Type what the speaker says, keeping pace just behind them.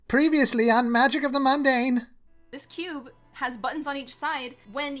Previously on Magic of the Mundane. This cube has buttons on each side.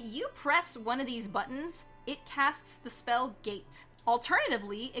 When you press one of these buttons, it casts the spell Gate.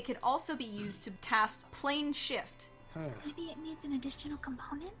 Alternatively, it could also be used to cast Plane Shift. Maybe it needs an additional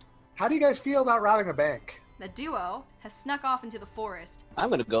component? How do you guys feel about robbing a bank? The duo has snuck off into the forest. I'm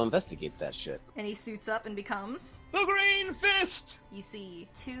gonna go investigate that shit. And he suits up and becomes... The Green Fist! You see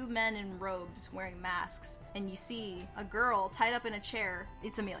two men in robes wearing masks, and you see a girl tied up in a chair.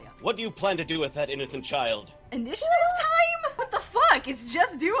 It's Amelia. What do you plan to do with that innocent child? Initiative time? What the fuck? It's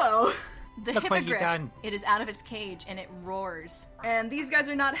just duo. The Look what you hippogriff, done. it is out of its cage, and it roars. And these guys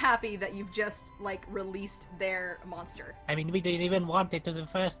are not happy that you've just, released their monster. I mean, we didn't even want it in the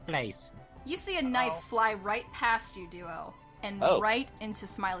first place. You see a knife fly right past you, Duo, and right into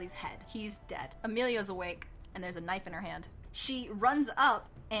Smiley's head. He's dead. Amelia's awake, and there's a knife in her hand. She runs up,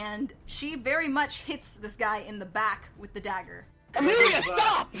 and she very much hits this guy in the back with the dagger. Amelia,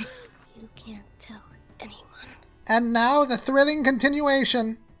 stop! You can't tell anyone. And now the thrilling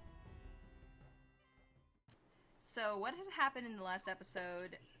continuation. So what had happened in the last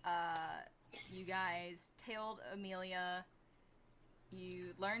episode, you guys tailed Amelia, you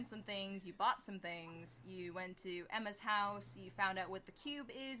learned some things, you bought some things, you went to Emma's house, you found out what the cube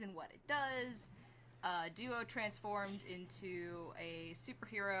is and what it does. Duo transformed into a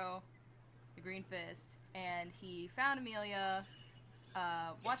superhero, the Green Fist, and he found Amelia,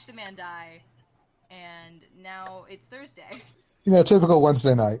 watched a man die, and now it's Thursday. Typical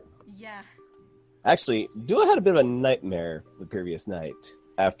Wednesday night. Yeah. Actually, Duo had a bit of a nightmare the previous night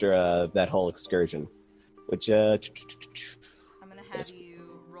after that whole excursion, which I'm gonna have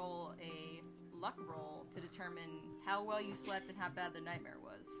you roll a luck roll to determine how well you slept and how bad the nightmare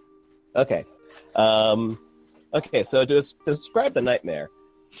was. Okay. Okay, so to describe the nightmare,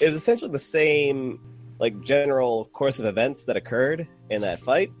 it was essentially the same, general course of events that occurred in that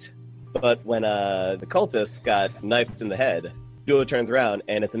fight, but when the cultist got knifed in the head, Duo turns around,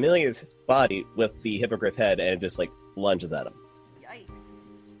 and it's Amelia's body with the hippogriff head, and it just, lunges at him.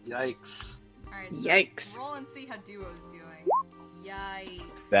 Yikes. Alright, so Yikes. roll and see how Duo's doing.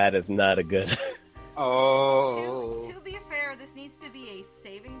 Yikes. That is not a good... Oh. To be fair, this needs to be a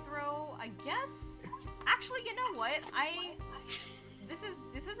saving throw, I guess. Actually, you know what? This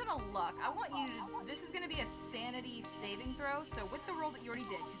isn't a luck. I want you to... This is going to be a sanity saving throw, so with the roll that you already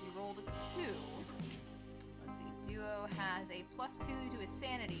did, because you rolled a 2... Let's see, Duo has a +2 to his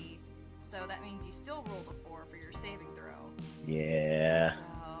sanity, so that means you still rolled a 4 for your saving throw. Yeah.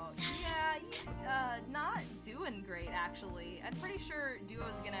 So, not doing great, actually. I'm pretty sure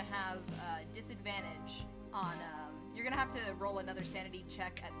Duo's gonna have disadvantage on, you're gonna have to roll another sanity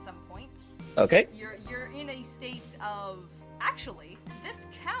check at some point. Okay. You're in a state of, actually, this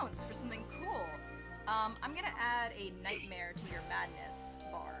counts for something cool. I'm gonna add a nightmare to your madness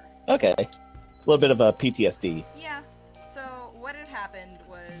bar. Okay. A little bit of a PTSD. Yeah. So what had happened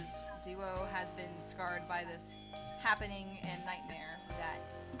was Duo has been scarred by this happening and nightmare that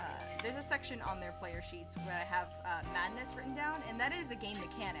there's a section on their player sheets where I have madness written down, and that is a game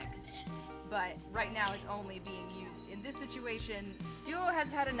mechanic. But right now it's only being used in this situation. Duo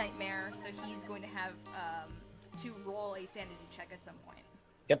has had a nightmare, so he's going to have to roll a sanity check at some point.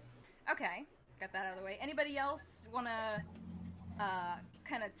 Yep. Okay, got that out of the way. Anybody else want to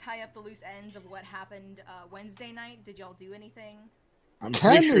kind of tie up the loose ends of what happened Wednesday night? Did y'all do anything?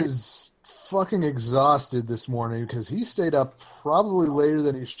 Ken is fucking exhausted this morning because he stayed up probably later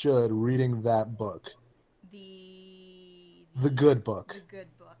than he should reading that book. The good book. The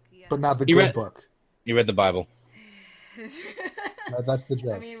good book, yeah. But not the good book. You read the Bible. That's the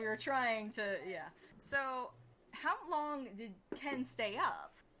joke. I mean, we were trying to, yeah. So, how long did Ken stay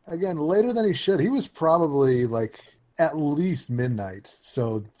up? Again, later than he should. He was probably, at least midnight.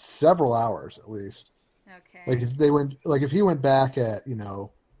 So, several hours, at least. Okay. If he went back at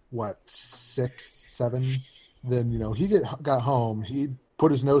 6, 7, then he got home. He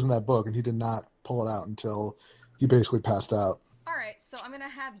put his nose in that book and he did not pull it out until he basically passed out. All right, so I'm gonna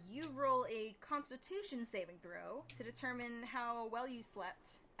have you roll a Constitution saving throw to determine how well you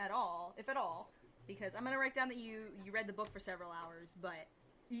slept at all, if at all, because I'm gonna write down that you read the book for several hours, but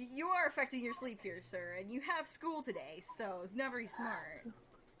you are affecting your sleep here, sir, and you have school today, so it's not very smart.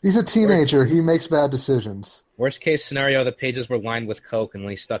 He's a teenager. He makes bad decisions. Worst case scenario, the pages were lined with coke, and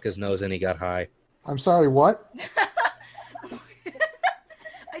when he stuck his nose in, he got high. I'm sorry, what?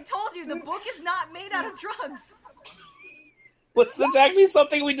 I told you, the book is not made out of drugs. Was this actually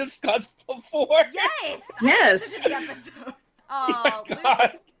something we discussed before? Yes! Yes! I listened to the episode. Oh my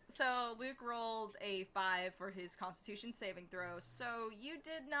God. Luke rolled a 5 for his Constitution saving throw, so you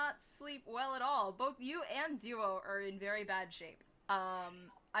did not sleep well at all. Both you and Duo are in very bad shape.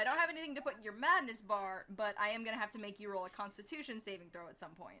 I don't have anything to put in your madness bar, but I am going to have to make you roll a Constitution saving throw at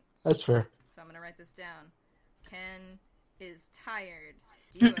some point. That's fair. So I'm going to write this down. Ken is tired.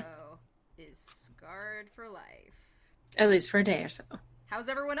 Duo is scarred for life. At least for a day or so. How's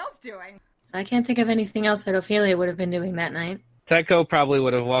everyone else doing? I can't think of anything else that Ophelia would have been doing that night. Tycho probably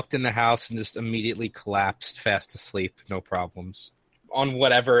would have walked in the house and just immediately collapsed fast asleep, no problems. On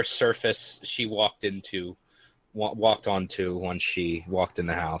whatever surface she walked onto once she walked in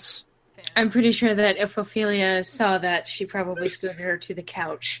the house. Fair. I'm pretty sure that if Ophelia saw that, she probably scooted her to the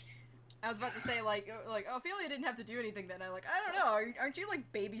couch. I was about to say, like Ophelia didn't have to do anything then. I'm like, I don't know, aren't you,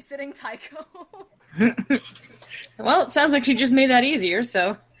 like, babysitting Tycho? Well, it sounds like she just made that easier,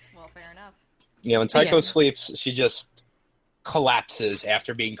 so... Well, fair enough. Yeah, when Tycho sleeps, she just collapses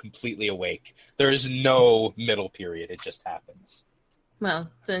after being completely awake. There is no middle period. It just happens.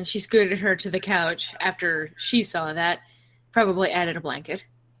 Well, then she scooted her to the couch after she saw that, probably added a blanket.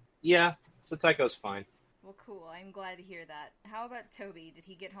 Yeah, so Tycho's fine. Well, cool. I'm glad to hear that. How about Toby? Did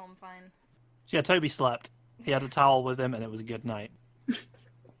he get home fine? Yeah, Toby slept. He had a towel with him, and it was a good night.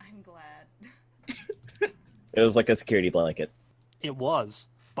 I'm glad. It was like a security blanket. It was.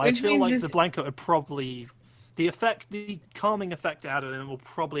 But Which I feel means like Mm-hmm. the blanket would probably... The calming effect out of him will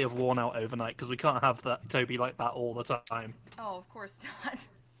probably have worn out overnight, because we can't have that Toby like that all the time. Oh, of course not.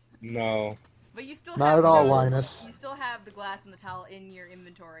 No. But you still Not have at all, those- Linus. You still have the glass and the towel in your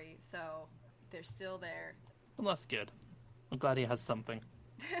inventory, so they're still there. Well, that's good. I'm glad he has something.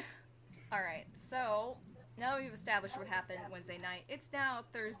 Alright, so now that we've established what happened Wednesday night, it's now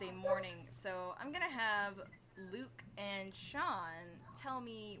Thursday morning, so I'm gonna have Luke and Sean tell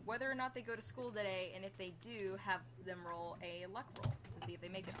me whether or not they go to school today, and if they do, have them roll a luck roll to see if they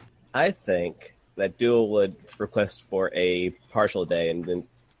make it. I think that Duo would request for a partial day and then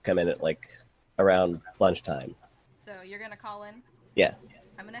come in at like around lunchtime. So you're gonna call in? Yeah.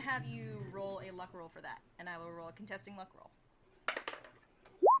 I'm gonna have you roll a luck roll for that, and I will roll a contesting luck roll.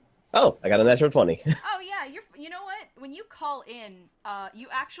 Oh, I got a natural 20. Oh yeah, you know what? When you call in, you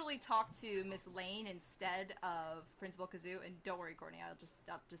actually talk to Miss Lane instead of Principal Kazoo, and don't worry, Courtney, I'll just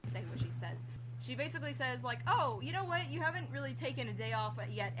say what she says. She basically says like, "Oh, you know what? You haven't really taken a day off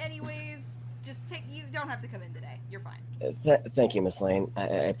yet, anyways. You don't have to come in today. You're fine." Thank you, Miss Lane. I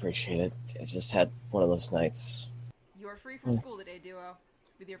appreciate it. I just had one of those nights. You're free from school today, Duo,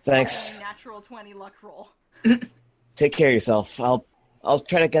 with your Thanks. natural 20 luck roll. Take care of yourself. I'll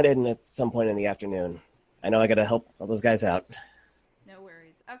try to get in at some point in the afternoon. I know I gotta help all those guys out. No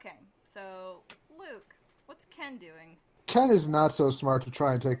worries. Okay, so Luke, what's Ken doing? Ken is not so smart to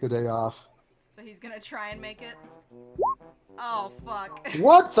try and take the day off. So he's gonna try and make it? Oh, fuck.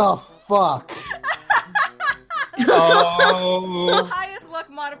 What the fuck? Oh. The highest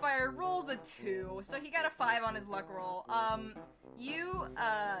luck modifier rolls a 2, so he got a 5 on his luck roll.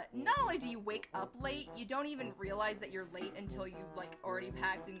 Not only do you wake up late, you don't even realize that you're late until you've, like, already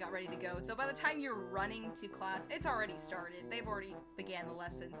packed and got ready to go. So by the time you're running to class, it's already started. They've already began the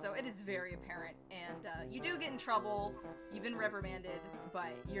lesson, so it is very apparent. And, you do get in trouble, you've been reprimanded,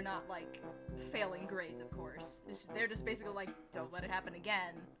 but you're not, like, failing grades, of course. They're just basically like, don't let it happen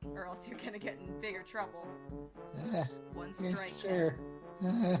again, or else you're gonna get in bigger trouble. One strike. Sure.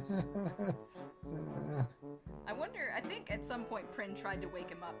 I think at some point Prin tried to wake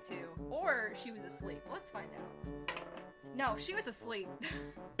him up too. Or she was asleep. Let's find out. No, she was asleep.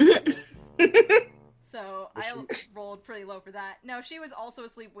 So I rolled pretty low for that. No, she was also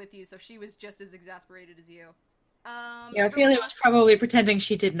asleep with you, so she was just as exasperated as you. Yeah, Ophelia was probably pretending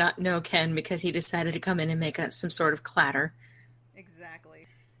she did not know Ken because he decided to come in and make some sort of clatter. Exactly.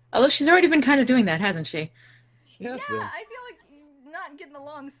 Although she's already been kind of doing that, hasn't she? Yeah, I feel like not getting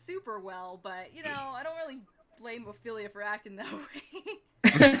along super well, but, you know, I don't really blame Ophelia for acting that way.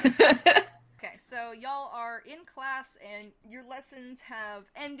 Okay, so y'all are in class and your lessons have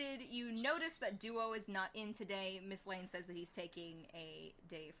ended. You notice that Duo is not in today. Miss Lane says that he's taking a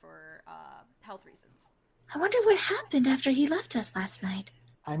day for health reasons. I wonder what happened after he left us last night.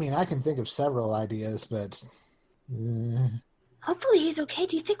 I mean, I can think of several ideas, but... Hopefully he's okay.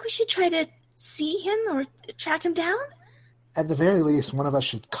 Do you think we should try to see him or track him down? At the very least, one of us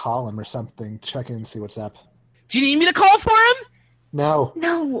should call him or something, check in and see what's up. Do you need me to call for him? No.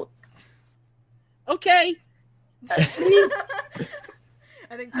 No. Okay. I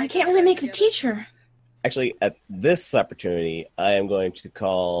can't really make the teacher. Actually, at this opportunity, I am going to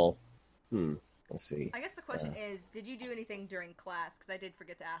call... let's see. I guess the question is, did you do anything during class? Because I did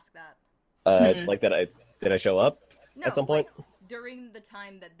forget to ask that. Like, did I show up at some point? Like, during the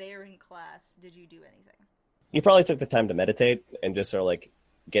time that they're in class, did you do anything? He probably took the time to meditate and just sort of, like,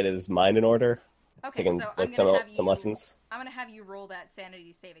 get his mind in order. Okay, taking so I'm like gonna have some you- lessons. I'm gonna have you roll that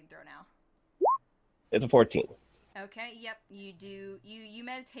sanity saving throw now. It's a 14. Okay, yep, you do. You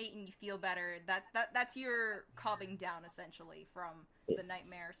meditate and you feel better. That's your calming down essentially from the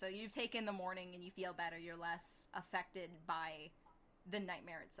nightmare. So you've taken the morning and you feel better. You're less affected by the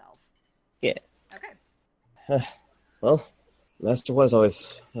nightmare itself. Yeah. Okay. Well, Master was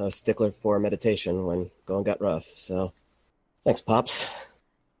always a stickler for meditation when going got rough, so thanks, Pops.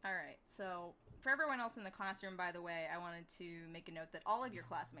 Alright, so for everyone else in the classroom, by the way, I wanted to make a note that all of your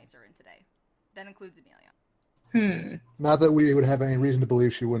classmates are in today. That includes Amelia. Not that we would have any reason to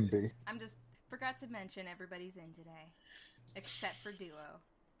believe she wouldn't be. I'm just forgot to mention everybody's in today. Except for Duo.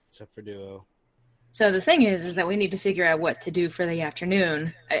 Except for Duo. So the thing is that we need to figure out what to do for the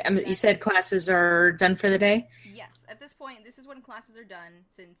afternoon. You said classes are done for the day? Yes, at this point, this is when classes are done,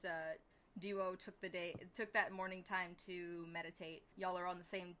 since Duo took that morning time to meditate. Y'all are on the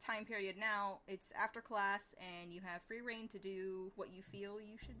same time period now. It's after class, and you have free reign to do what you feel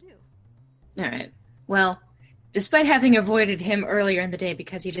you should do. Alright. Well, despite having avoided him earlier in the day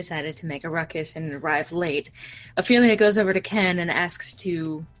because he decided to make a ruckus and arrive late, Ophelia goes over to Ken and asks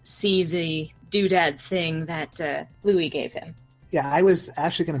to see the doodad thing that Louis gave him. Yeah, I was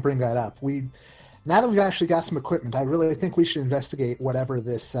actually going to bring that up. Now that we've actually got some equipment, I really think we should investigate whatever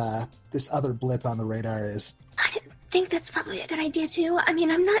this other blip on the radar is. I think that's probably a good idea, too. I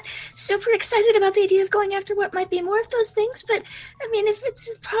mean, I'm not super excited about the idea of going after what might be more of those things, but, I mean, if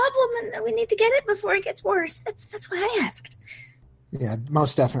it's a problem and we need to get it before it gets worse, that's why I asked. Yeah,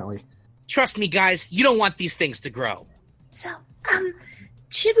 most definitely. Trust me, guys, you don't want these things to grow. So,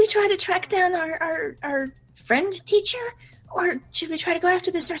 should we try to track down our friend teacher, or should we try to go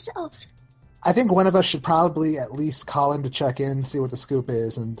after this ourselves? I think one of us should probably at least call him to check in, see what the scoop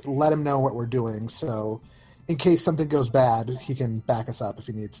is, and let him know what we're doing, so in case something goes bad, he can back us up if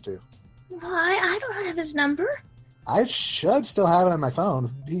he needs to. Well, I don't have his number. I should still have it on my phone.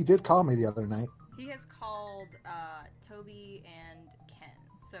 He did call me the other night. He has called Toby and Ken,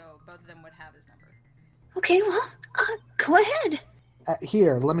 so both of them would have his number. Okay, well, go ahead.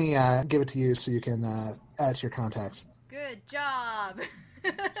 Here, let me give it to you so you can add it to your contacts. Good job!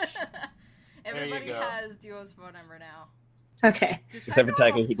 Everybody go. has Duo's phone number now. Okay. Does Except for Tycho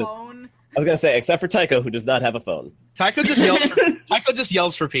have Tycho, a who does. phone? I was gonna say, except for Tycho, who does not have a phone. Tycho just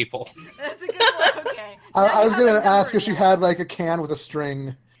yells for people. That's a good one. Okay. I was Now you going have to a ask number if she now. had like a can with a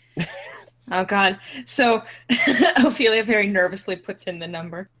string. Oh, God. So Ophelia very nervously puts in the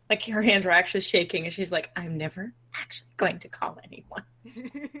number. Like, her hands are actually shaking, and she's like, I'm never actually going to call anyone.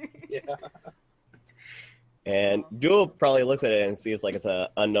 Yeah. And Duo probably looks at it and sees like it's an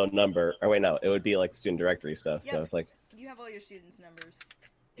unknown number. Or wait, no, it would be like student directory stuff. So Yep. it's like, You have all your students' numbers.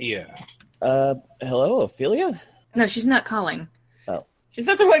 Yeah. hello, Ophelia? No, she's not calling. Oh. She's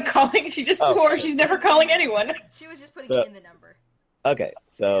not the one calling. She just Oh. swore she's never calling anyone. She was just putting So- it in the number. Okay,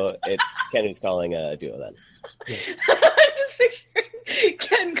 so it's Ken who's calling Duo then. I'm just picturing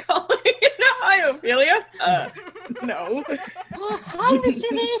Ken calling. Hi, Ophelia. No. Hi, Mr.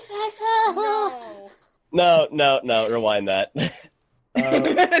 No. No, rewind that.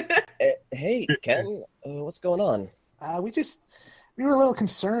 Hey, Ken, what's going on? We were a little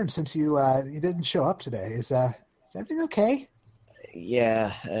concerned since you didn't show up today. Is everything okay?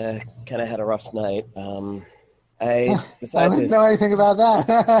 Yeah, kind of had a rough night. I I decided didn't know anything about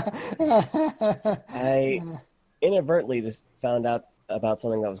that. I inadvertently just found out about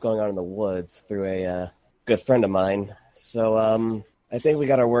something that was going on in the woods through a good friend of mine. So I think we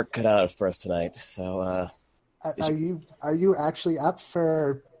got our work cut out for us tonight. So Are you actually up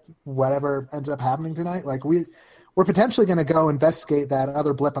for whatever ends up happening tonight? Like we're potentially going to go investigate that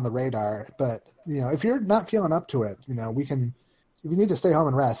other blip on the radar, but if you're not feeling up to it, we can. If you need to stay home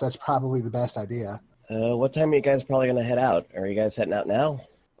and rest, that's probably the best idea. what time are you guys probably going to head out? Are you guys heading out now?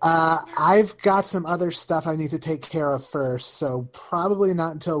 I've got some other stuff I need to take care of first, so probably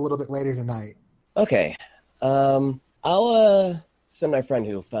not until a little bit later tonight. Okay. I'll send my friend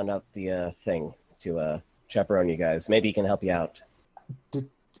who found out the thing to chaperone you guys. Maybe he can help you out.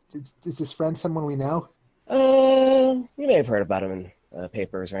 Is this friend someone we know? You may have heard about him in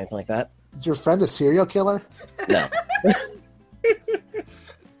papers or anything like that. Is your friend a serial killer? No.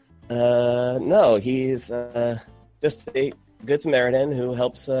 No, he's just a good Samaritan who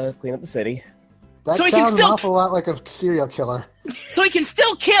helps clean up the city. That So he can sounds an still- awful lot like a serial killer. So he can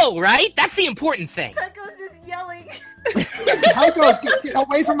still kill, right? That's the important thing. Tycho's just yelling. Tycho, get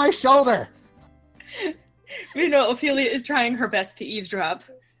away from my shoulder! Ophelia is trying her best to eavesdrop.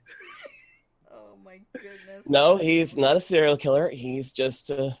 Oh my goodness. No, he's not a serial killer. He's just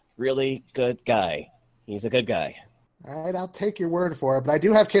a really good guy. He's a good guy. All right, I'll take your word for it, but I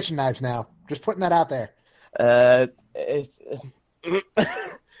do have kitchen knives now. Just putting that out there. It's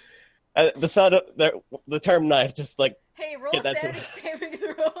the sound of the term knife just like. Hey, roll Get a that sanity saving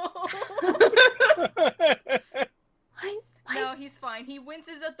throw. Why? No, he's fine. He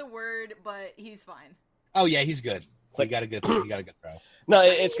winces at the word, but he's fine. Oh yeah, he's good. like- You got a good throw. No, Why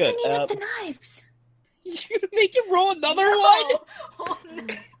it's are you good. bringing up the knives? You make him roll another one? Oh,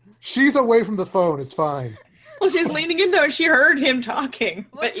 no. She's away from the phone. It's fine. Well, she's leaning in though, and she heard him talking.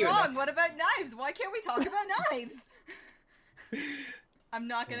 What's but wrong? What about knives? Why can't we talk about knives? I'm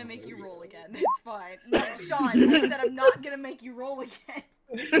not gonna make you roll again. It's fine. No, Sean, I said I'm not gonna make you roll again.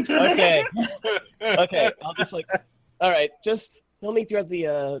 Okay. Okay. I'll just all right. Just he'll meet you at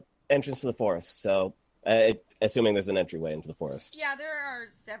the entrance to the forest. So, assuming there's an entryway into the forest. Yeah, there are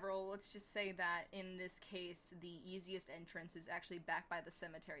several. Let's just say that in this case, the easiest entrance is actually back by the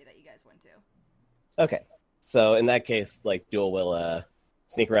cemetery that you guys went to. Okay. So in that case, Duel will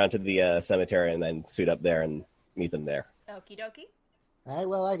sneak around to the cemetery and then suit up there and meet them there. Okie dokie. All right,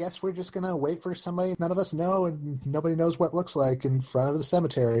 well, I guess we're just going to wait for somebody none of us know and nobody knows what looks like in front of the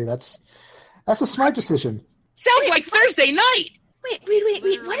cemetery. That's a smart decision. Sounds like Thursday night. Wait.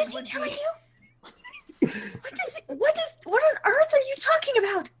 What is he telling you? What on earth are you talking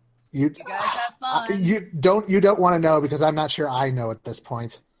about? You guys have fun. You don't want to know because I'm not sure I know at this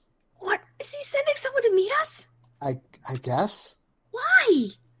point. What? Is he sending someone to meet us? I guess Why?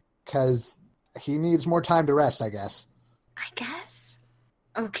 because he needs more time to rest. I guess. I guess.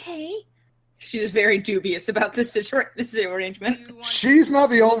 Okay. She's very dubious about this arrangement. You want She's not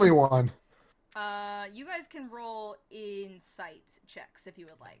the only one. you guys can roll insight checks if you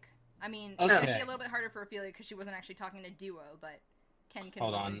would like. I mean, Okay. it would be a little bit harder for Ophelia because she wasn't actually talking to Duo, but Ken can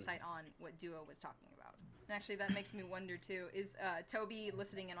Hold roll on. insight on what Duo was talking about. And actually, that makes me wonder, too, is Toby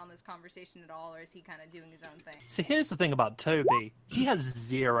listening in on this conversation at all, or is he kind of doing his own thing? So here's the thing about Toby. He has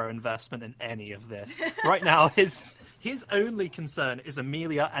zero investment in any of this. Right now, his only concern is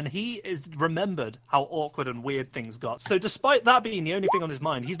Amelia, and he is remembered how awkward and weird things got. So despite that being the only thing on his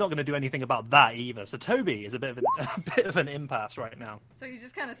mind, he's not going to do anything about that either. So Toby is a bit of an impasse right now. So he's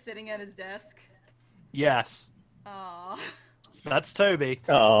just kind of sitting at his desk. Yes, Aww. that's Toby.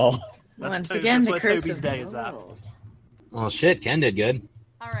 Oh. Once again, the where curse Toby's of day is at. rolls. Well, shit, Ken did good.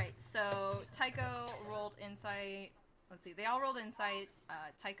 Alright, so Tycho rolled insight. Let's see, they all rolled insight.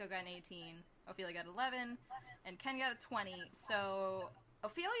 Tycho got an 18, Ophelia got 11, and Ken got a 20. So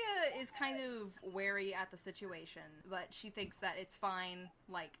Ophelia is kind of wary at the situation, but she thinks that it's fine.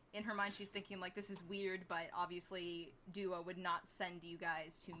 Like, in her mind, she's thinking, like, this is weird, but obviously Duo would not send you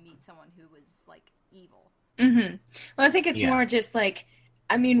guys to meet someone who was, like, evil. Mm-hmm. Well, I think it's Yeah. more just like,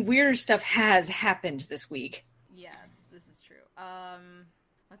 I mean, weirder stuff has happened this week. Yes, this is true.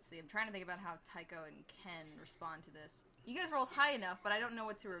 Let's see, I'm trying to think about how Tycho and Ken respond to this. You guys rolled high enough, but I don't know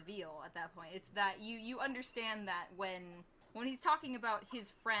what to reveal at that point. It's that you understand that when he's talking about his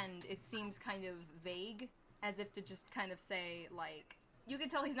friend, it seems kind of vague, as if to just kind of say, like, you can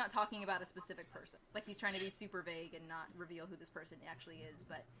tell he's not talking about a specific person. Like, he's trying to be super vague and not reveal who this person actually is,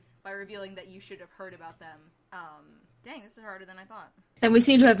 but by revealing that you should have heard about them, dang, this is harder than I thought. Then we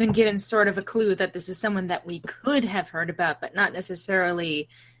seem to have been given sort of a clue that this is someone that we could have heard about, but not necessarily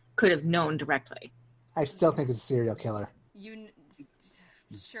could have known directly. I still think it's a serial killer.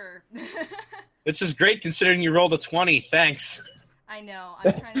 Sure. This is great considering you rolled a 20. Thanks. I know,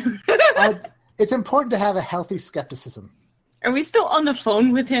 I'm trying to... It's important to have a healthy skepticism. Are we still on the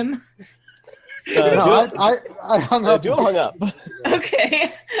phone with him? No, I hung up. Duel hung up.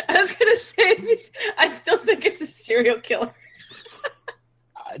 Okay. I was going to say, I still think it's a serial killer.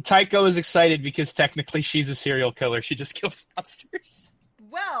 Tycho is excited because technically she's a serial killer. She just kills monsters.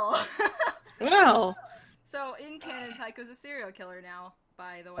 Well... Well, So, in canon, Tycho's a serial killer now,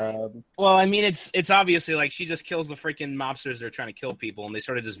 by the way. Well, I mean, it's obviously like she just kills the freaking mobsters that are trying to kill people, and they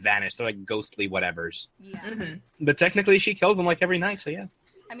sort of just vanish. They're like ghostly whatevers. Yeah. mm-hmm. But technically, she kills them like every night. So yeah.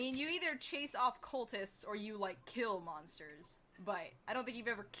 I mean, you either chase off cultists or you, like, kill monsters. But I don't think you've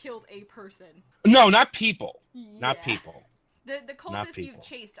ever killed a person. No, not people. Not Yeah. people. The Not cultists people. you've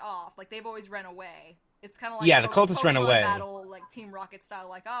chased off, like, they've always run away. It's kind of like Yeah, the cultists ran Pokemon away. battle, like, Team Rocket style,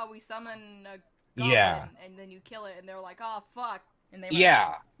 like, oh, we summon a goblin, Yeah. and then you kill it, and they're like, oh, fuck. And they run Yeah.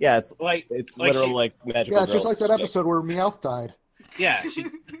 away. Yeah, it's Like literal she- like magical. Yeah, it's just like girls. that episode where Meowth died. Yeah.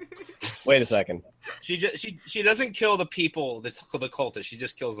 Wait a second. She doesn't kill the people that kill the cultists. She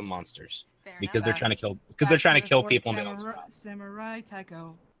just kills the monsters Fair because enough. they're trying to kill people and they don't Samurai, stop. Samurai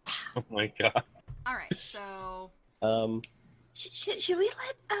Tycho. Oh my god. Alright, so... Should we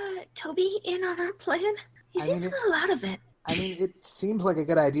let Toby in on our plan? He I seems mean, to know a lot of it. I mean, it seems like a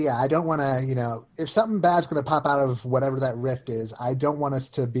good idea. I don't want to, if something bad's going to pop out of whatever that rift is, I don't want us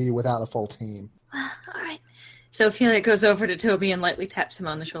to be without a full team. All right. So Ophelia goes over to Toby and lightly taps him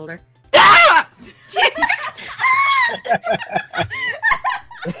on the shoulder. Ah!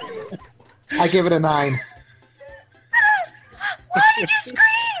 I give it a 9. Why did you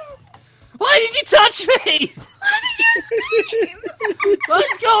scream? Why did you touch me? Why did you scream?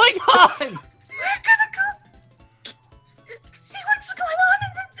 What's going on? We're gonna go see what's going on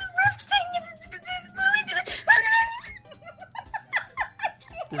in the rift thing.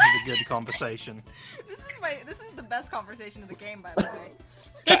 This is a good conversation. This is the best conversation of the game, by the way.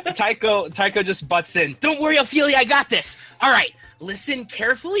 Tycho just butts in. Don't worry, Ophelia, I got this. All right, listen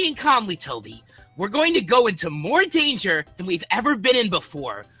carefully and calmly, Toby. We're going to go into more danger than we've ever been in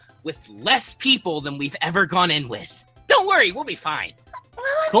before, with less people than we've ever gone in with. Don't worry, we'll be fine. Well,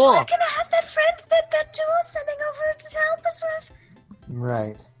 I mean, Cool. we're gonna have that friend that Duo's sending over to help us with.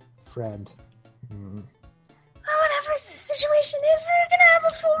 Right. Friend. Mm. Well, whatever the situation is, we're gonna have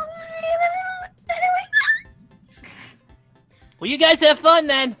a full... Anyway. Well, you guys have fun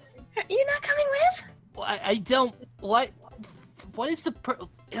then. Are you not coming with? Well, I don't. What is the?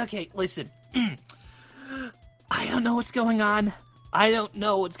 Okay, listen. I don't know what's going on. I don't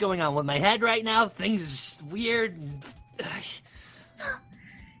know what's going on with my head right now. Things are just weird. I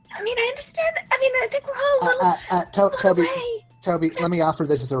mean, I understand. I mean, I think we're all a little... Toby, away. Toby, let me offer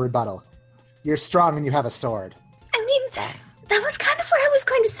this as a rebuttal. You're strong and you have a sword. I mean, that was kind of what I was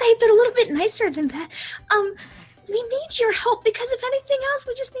going to say, but a little bit nicer than that. We need your help because if anything else,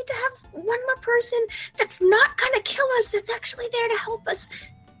 we just need to have one more person that's not going to kill us, that's actually there to help us.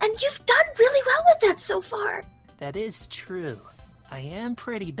 And you've done really well with that so far. That is true. I am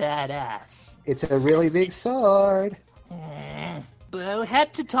pretty badass. It's a really big sword. But I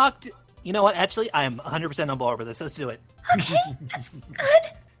had to talk to... You know what? Actually, I am 100% on board with this. Let's do it. Okay, that's good.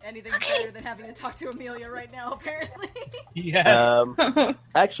 Anything's better than having to talk to Amelia right now, apparently. Yes.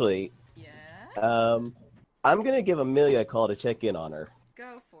 Actually, Yeah? I'm gonna give Amelia a call to check in on her.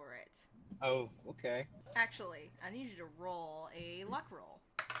 Go for it. Oh, okay. Actually, I need you to roll a luck roll.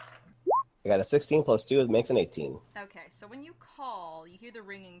 I got a 16 plus 2, it makes an 18. Okay, so when you call, you hear the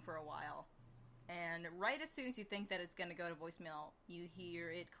ringing for a while. And right as soon as you think that it's going to go to voicemail, you hear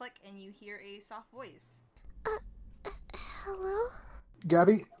it click and you hear a soft voice. Hello?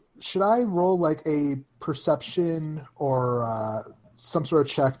 Gabby, should I roll like a perception or some sort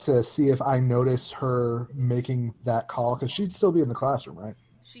of check to see if I notice her making that call? Because she'd still be in the classroom, right?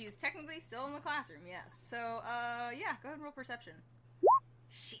 She is technically still in the classroom, yes. So, yeah, go ahead and roll perception.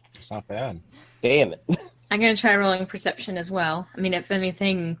 Shit. It's not bad. Damn it. I'm going to try rolling perception as well. I mean, if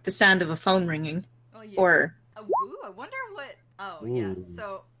anything, the sound of a phone ringing. Oh, yeah. Or... Ooh, I wonder what... Oh, yes. Ooh.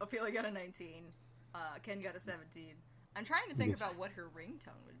 So, Ophelia got a 19. Ken got a 17. I'm trying to think about what her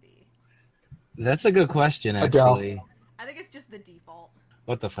ringtone would be. That's a good question, Adele. actually. I think it's just the default.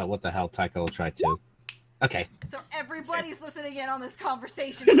 What the hell? Tycho will try too. Okay. So everybody's listening in on this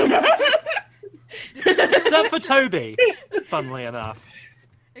conversation. Except for Toby, funnily enough.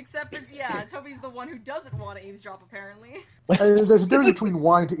 Except for, yeah, Toby's the one who doesn't want to eveesdrop, apparently. There's a difference between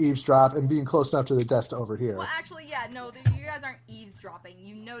wanting to eavesdrop and being close enough to the desk to overhear. Well, actually, yeah, no, you guys aren't eavesdropping.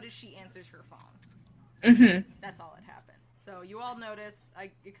 You notice she answers her phone. Mm-hmm. That's all that happened. So you all notice,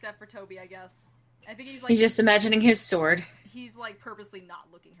 except for Toby, I guess. I think he's like... He's just imagining his sword. He's like purposely not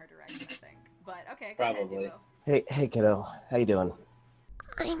looking her direction, I think. But, okay, go Probably. ahead, Duo. Hey, kiddo. How you doing?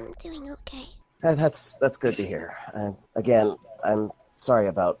 I'm doing okay. That's good to hear. Again, I'm sorry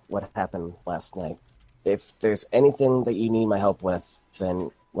about what happened last night. If there's anything that you need my help with, then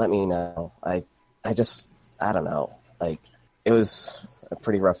let me know. I don't know. Like, it was a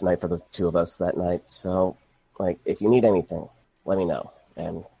pretty rough night for the two of us that night, so, like, if you need anything, let me know.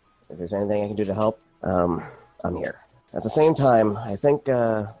 And if there's anything I can do to help, I'm here. At the same time, I think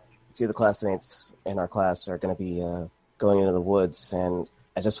a few of the classmates in our class are going to be going into the woods, and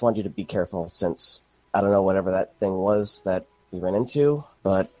I just want you to be careful since I don't know whatever that thing was that we ran into,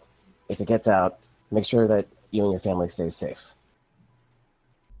 but if it gets out, make sure that you and your family stay safe.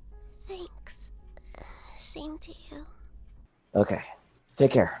 Thanks. Same to you. Okay.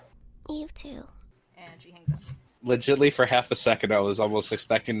 Take care. You too. And she hangs up. Legitly, for half a second, I was almost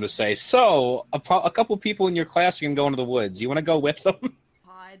expecting him to say, "So, a couple people in your class are going to go into the woods. You want to go with them?"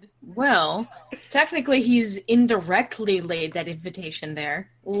 Pod. Well, technically he's indirectly laid that invitation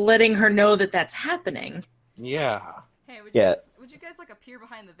there, letting her know that that's happening. Yeah. Hey, would Yeah. you guys like appear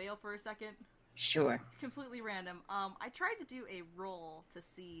behind the veil for a second? Sure. Completely random. I tried to do a roll to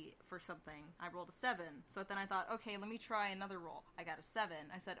see for something. I rolled a 7. So then I thought, okay, let me try another roll. I got a 7.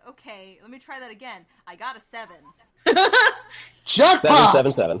 I said, okay, let me try that again. I got a 7. Jackpot!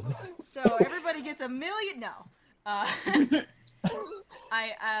 777. So everybody gets a million. No.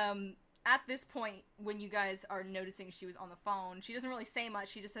 At this point, when you guys are noticing she was on the phone, she doesn't really say much.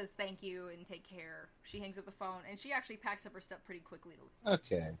 She just says thank you and take care. She hangs up the phone, and she actually packs up her stuff pretty quickly.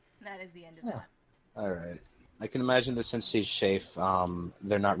 Okay. That is the end of that. All right. I can imagine that since she's Shafe,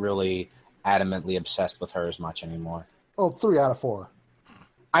 they're not really adamantly obsessed with her as much anymore. Oh, 3 out of 4.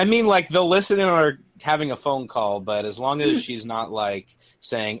 I mean, like, they'll listen in or having a phone call, but as long as she's not, like,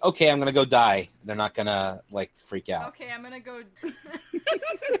 saying, okay, I'm going to go die, they're not going to, like, freak out. Okay, I'm gonna go...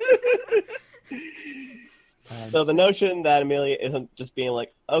 So the notion that Amelia isn't just being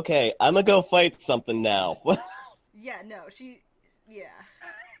like, okay, I'm going to go fight something now. Yeah, no, she... Yeah.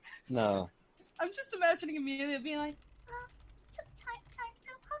 No. I'm just imagining Amelia being like, time to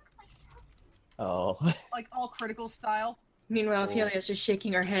go hug myself. Oh. Like, all critical style. Meanwhile, Ophelia's just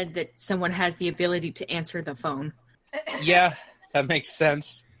shaking her head that someone has the ability to answer the phone. Yeah, that makes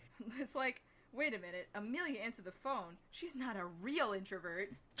sense. It's like, wait a minute, Amelia answered the phone. She's not a real introvert.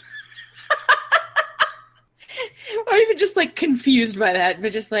 Or even just, like, confused by that,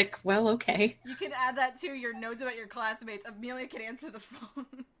 but just like, well, okay. You can add that to your notes about your classmates. Amelia can answer the phone.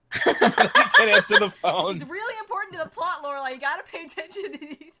 Can answer the phone. It's really important to the plot, Lorelai. You gotta pay attention to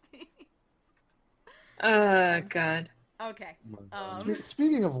these things. God. Okay.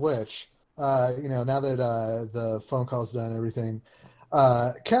 Speaking of which, now that the phone call's done and everything,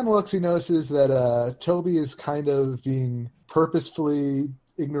 Ken looks, he notices that Toby is kind of being purposefully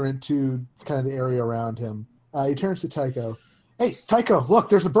ignorant to kind of the area around him. He turns to Tycho. Hey, Tycho, look,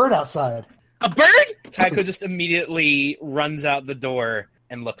 there's a bird outside. A bird? Tycho just immediately runs out the door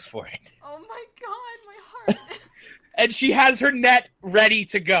and looks for it. Oh my god, my heart. And she has her net ready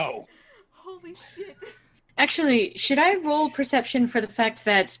to go. Holy shit. Actually, should I roll perception for the fact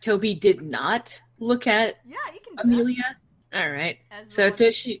that Toby did not look at Yeah, you can do Amelia? All right. As So one,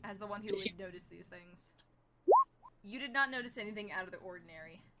 does she? As the one who would notice these things. You did not notice anything out of the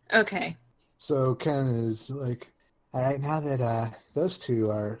ordinary. Okay. So Ken is like, all right, now that those two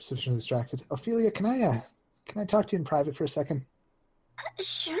are sufficiently distracted, Ophelia, can I talk to you in private for a second?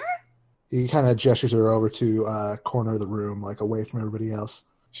 Sure. He kind of gestures her over to corner of the room, like away from everybody else.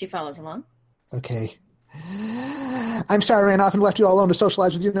 She follows along. Okay. I'm sorry I ran off and left you all alone to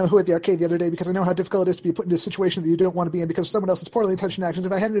socialize with you know who at the arcade the other day because I know how difficult it is to be put into a situation that you don't want to be in because of someone else's poorly intentioned actions.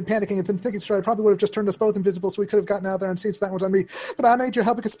 If I hadn't been panicking and thinking straight, I probably would have just turned us both invisible so we could have gotten out there unseen, so that was on me. But I need your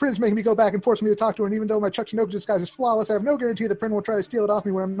help because Prin's making me go back and forcing me to talk to her, and even though my Chuchinoka disguise is flawless, I have no guarantee that Prin will try to steal it off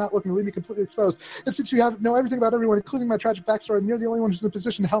me when I'm not looking and leave me completely exposed. And since you know everything about everyone, including my tragic backstory, and you're the only one who's in a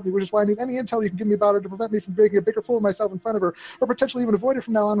position to help me, which is why I need any intel you can give me about her to prevent me from making a bigger fool of myself in front of her, or potentially even avoid it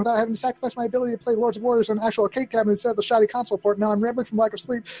from now on without having to sacrifice my ability to play Lords of Warriors on an actual arcade cabinet instead of the shoddy console port. Now I'm rambling from lack of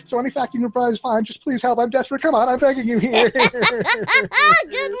sleep, so any fact you can provide is fine. Just please help. I'm desperate. Come on, I'm begging you here. Good luck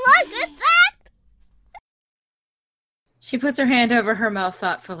with that! She puts her hand over her mouth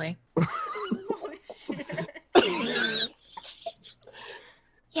thoughtfully. Holy shit.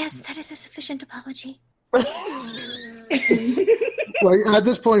 Yes, that is a sufficient apology. Like at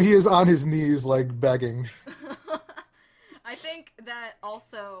this point, he is on his knees, like begging. I think that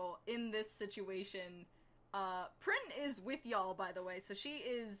also in this situation, Prin is with y'all, by the way, so she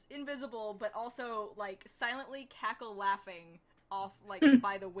is invisible, but also like silently cackle laughing off like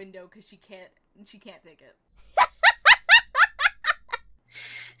by the window because she can't take it.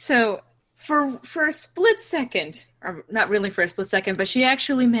 So for a split second, or not really for a split second, but she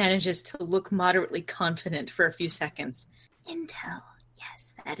actually manages to look moderately confident for a few seconds. Intel.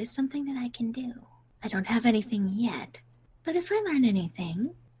 Yes, that is something that I can do. I don't have anything yet, but if I learn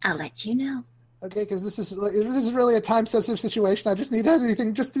anything, I'll let you know. Okay, because this is really a time-sensitive situation. I just need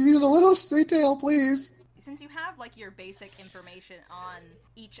anything, just even a little detail, please. Since you have like your basic information on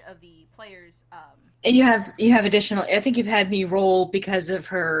each of the players, And you have additional. I think you've had me roll because of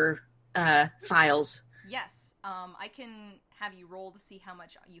her files. yes, I can have you roll to see how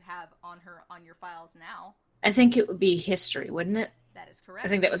much you have on your files now. I think it would be history, wouldn't it? That is correct. I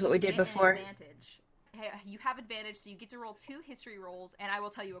think that was what we did And before. Advantage. Hey, you have advantage, so you get to roll 2 history rolls, and I will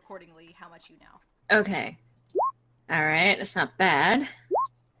tell you accordingly how much you know. Okay. All right, that's not bad.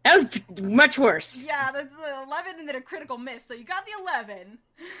 That was much worse. Yeah, that's 11 and then a critical miss, so you got the 11.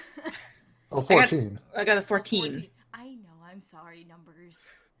 Oh, 14. I got a 14. I know, I'm sorry, numbers.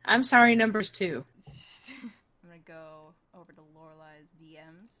 I'm sorry, numbers too. I'm gonna go over to Lorelai's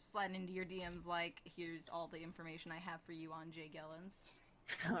DMs. Slide into your DMs like, here's all the information I have for you on Jay Gellens.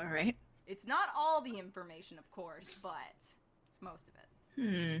 All right. It's not all the information, of course, but it's most of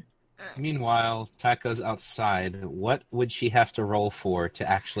it. Meanwhile, Taco's outside. What would she have to roll for to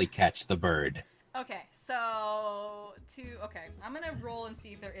actually catch the bird? Okay, so I'm gonna roll and see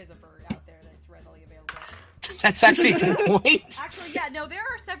if there is a bird out there that's readily available. That's actually a good point. Actually, yeah, no, there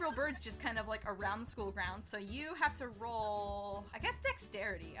are several birds just kind of like around the school grounds, so you have to roll, I guess,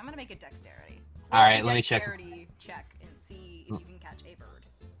 dexterity. I'm gonna make it dexterity. All right, let me check. Dexterity check and see if you can catch a bird.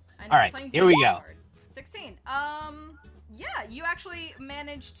 All right, here we go. 16. Yeah, you actually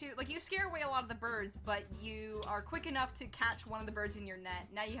managed to, like, you scare away a lot of the birds, but you are quick enough to catch one of the birds in your net.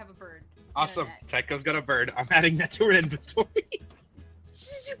 Now you have a bird. Awesome. Tycho's got a bird. I'm adding that to her inventory.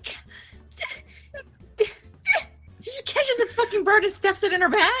 She just catches a fucking bird and stuffs it in her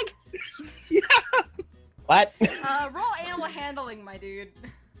bag? Yeah. What? Roll animal handling, my dude.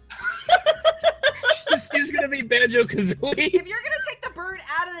 She's gonna be Banjo-Kazooie. If you're gonna take the bird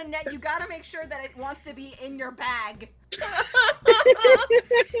out of the net, you gotta make sure that it wants to be in your bag. Bird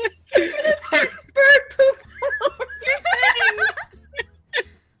poop all over your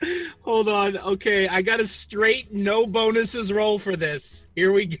things. Hold on. Okay, I got a straight no bonuses roll for this.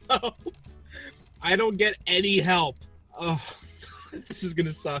 Here we go. I don't get any help. Oh, this is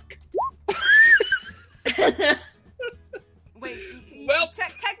gonna suck. Wait, well,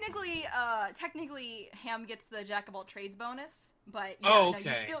 technically, Ham gets the Jack of all trades bonus, but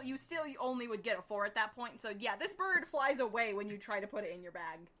okay. No, you still only would get a 4 at that point. So yeah, this bird flies away when you try to put it in your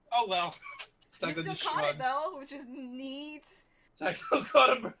bag. Oh well. You still caught it though, which is neat. Tycho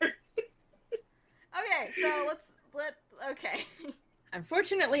caught a bird. Okay, so okay.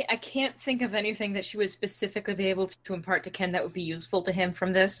 Unfortunately, I can't think of anything that she would specifically be able to impart to Ken that would be useful to him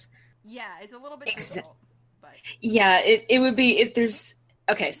from this. Yeah, it's a little bit difficult. But... Yeah, it would be if there's...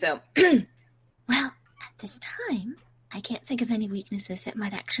 Okay, so... Well, at this time, I can't think of any weaknesses that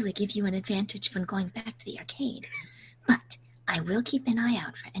might actually give you an advantage when going back to the arcade. But I will keep an eye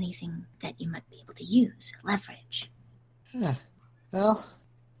out for anything that you might be able to use, leverage. Yeah. Well,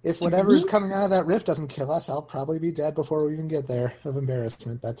 if whatever is coming out of that rift doesn't kill us, I'll probably be dead before we even get there of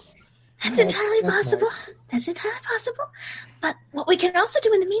embarrassment. That's entirely possible. Nice. That's entirely possible. But what we can also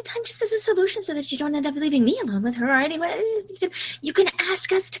do in the meantime, just as a solution so that you don't end up leaving me alone with her or anyway, you can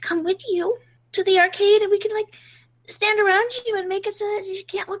ask us to come with you to the arcade and we can, like, stand around you and make it so that you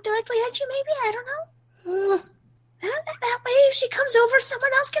can't look directly at you, maybe? I don't know. That way, if she comes over,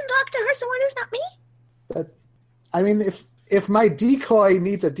 someone else can talk to her, someone who's not me. I mean, if my decoy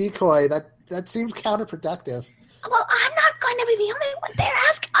needs a decoy, that seems counterproductive. Well, I'm not going to be the only one there.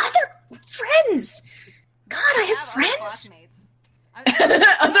 Ask other friends. God, I have friends.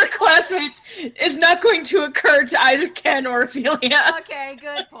 Other classmates is not going to occur to either Ken or Ophelia. Okay,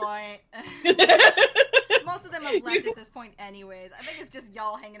 good point. Most of them have left at this point anyways. I think it's just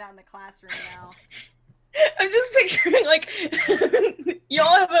y'all hanging out in the classroom now. I'm just picturing, like,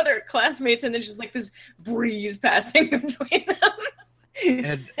 y'all have other classmates and there's just, like, this breeze passing between them.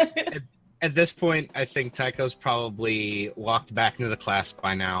 And at this point, I think Tycho's probably walked back into the class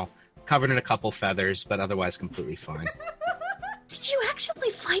by now, covered in a couple feathers, but otherwise completely fine. Did you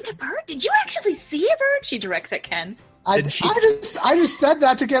actually find a bird? Did you actually see a bird? She directs at Ken. I just said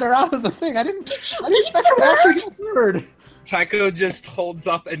that to get her out of the thing. I didn't expect her to actually get a bird. Tycho just holds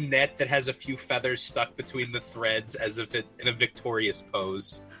up a net that has a few feathers stuck between the threads as if it in a victorious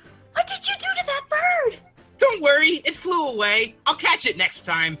pose. What did you do to that bird? Don't worry, it flew away. I'll catch it next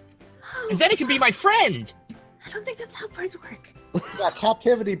time. Oh, and then it can be my friend. I don't think that's how birds work. Yeah,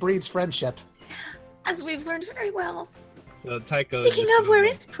 captivity breeds friendship. As we've learned very well. So Tycho. Speaking of, where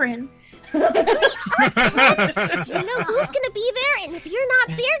is Prin? You know who's gonna be there, and if you're not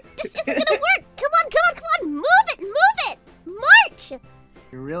there, this isn't gonna work. Come on, move it, march.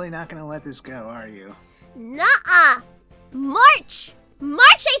 You're really not gonna let this go, are you? Nuh-uh. March,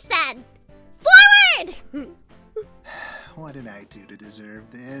 I said. Forward. What did I do to deserve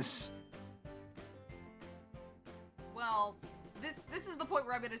this? Well, this is the point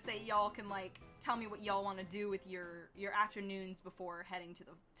where I'm gonna say y'all can, like, tell me what y'all want to do with your afternoons before heading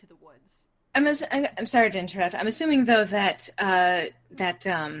to the woods. I'm sorry to interrupt. I'm assuming though that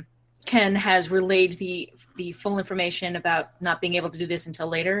Ken has relayed the full information about not being able to do this until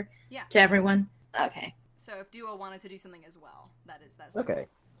later to everyone. Okay. So if Duo wanted to do something as well, that's okay.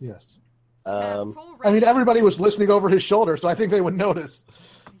 Yes. I mean, everybody was listening over his shoulder, so I think they would notice.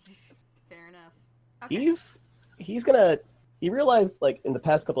 Fair enough. Okay. He realized, like, in the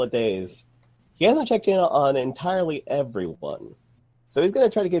past couple of days, he hasn't checked in on entirely everyone. So he's going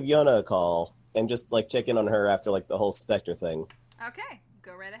to try to give Yona a call and just, like, check in on her after, like, the whole Spectre thing. Okay,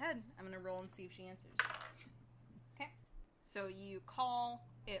 go right ahead. I'm going to roll and see if she answers. Okay. So you call,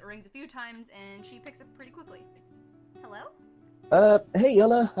 it rings a few times, and she picks up pretty quickly. Hello? Hey,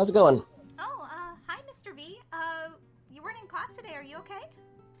 Yona, how's it going? Oh, hi, Mr. V. You weren't in class today, are you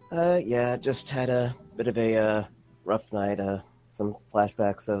okay? Yeah, just had a bit of a, rough night, some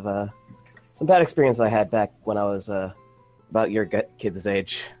flashbacks of, some bad experience I had back when I was, about your kid's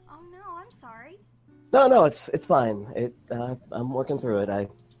age. Oh no, I'm sorry. No, it's fine. I'm working through it. I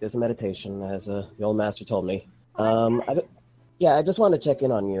did some meditation, as, the old master told me. I just wanted to check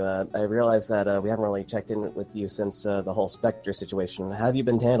in on you. I realized that, we haven't really checked in with you since, the whole Spectre situation. How have you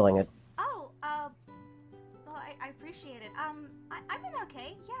been handling it? Oh, well, I appreciate it. I've been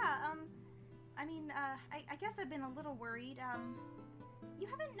okay, yeah, I guess I've been a little worried. You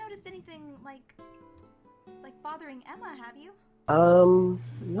haven't noticed anything, like bothering Emma, have you?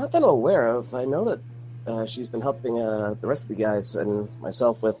 Not that I'm aware of. I know that, she's been helping, the rest of the guys and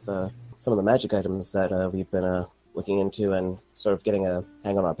myself with, some of the magic items that, we've been, looking into and sort of getting a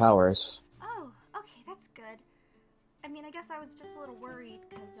hang on our powers. Oh, okay, that's good. I mean, I guess I was just a little worried,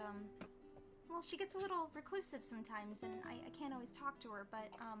 because, well, she gets a little reclusive sometimes, and I can't always talk to her, but,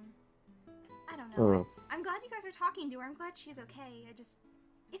 I don't know. I'm glad you guys are talking to her. I'm glad she's okay.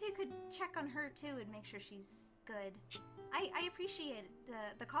 If you could check on her, too, and make sure she's good. I appreciate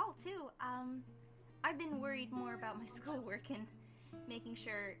the call, too. I've been worried more about my schoolwork and making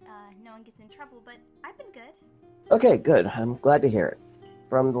sure, no one gets in trouble, but I've been good. Okay, good. I'm glad to hear it.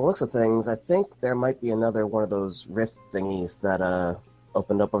 From the looks of things, I think there might be another one of those rift thingies that,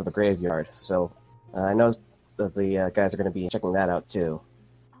 opened up over the graveyard, so I know that the guys are going to be checking that out, too.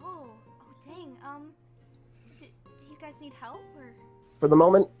 Oh, dang, do you guys need help, or? For the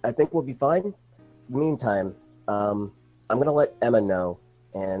moment, I think we'll be fine. In the meantime, I'm going to let Emma know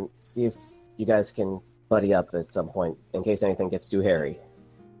and see if you guys can buddy up at some point in case anything gets too hairy.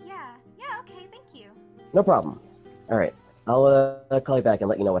 Yeah, okay, thank you. No problem. All right, I'll call you back and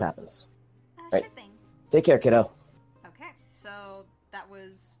let you know what happens. Sure right. thing. Take care, kiddo. Okay, so that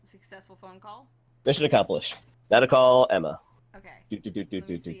was a successful phone call? Mission accomplished. Now to call Emma. Okay. Let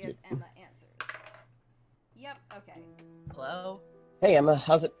me see if Emma answers. Yep, okay. Hello? Hey, Emma,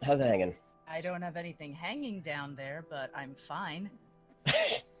 how's it hanging? I don't have anything hanging down there, but I'm fine.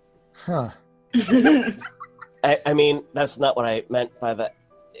 Huh. I mean, that's not what I meant by that.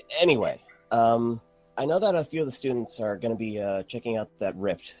 Anyway, I know that a few of the students are going to be checking out that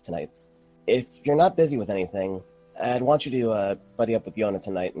rift tonight. If you're not busy with anything, I'd want you to buddy up with Yona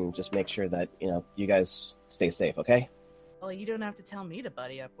tonight and just make sure that, you guys stay safe, okay? Well, you don't have to tell me to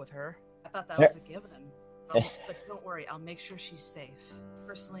buddy up with her. I thought that was a given. But don't worry, I'll make sure she's safe.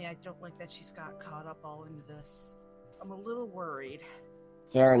 Personally, I don't like that she's got caught up all into this. I'm a little worried.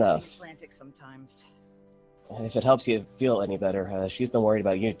 Fair enough. She's frantic sometimes. If it helps you feel any better, she's been worried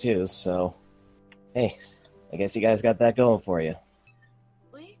about you too, so... Hey, I guess you guys got that going for you.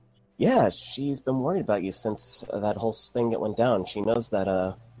 Really? Yeah, she's been worried about you since that whole thing that went down. She knows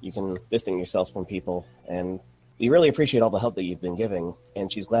that you can distance yourself from people, and we really appreciate all the help that you've been giving,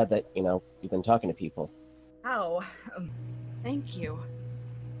 and she's glad that, you've been talking to people. Oh, thank you.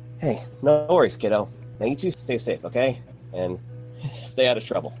 Hey, no worries, kiddo. Now you two stay safe, okay? And stay out of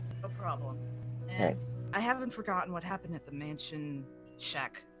trouble. No problem. And all right. I haven't forgotten what happened at the mansion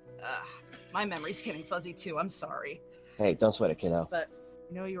check. My memory's getting fuzzy too, I'm sorry. Hey, don't sweat it, kiddo. But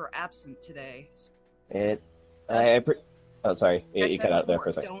you know you were absent today. Oh, sorry. You cut out there for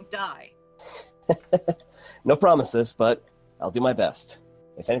a second. Don't die. No promises, but I'll do my best.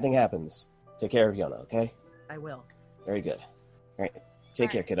 If anything happens, take care of Yona, okay? I will. Very good. All right.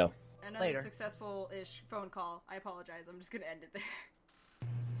 Take care, kiddo. Another Later. successful-ish phone call. I apologize. I'm just going to end it there.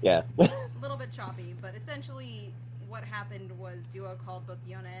 Yeah. A little bit choppy, but essentially what happened was Duo called both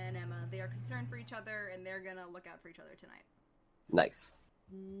Yona and Emma. They are concerned for each other, and they're going to look out for each other tonight. Nice.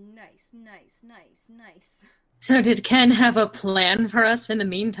 Nice. So did Ken have a plan for us in the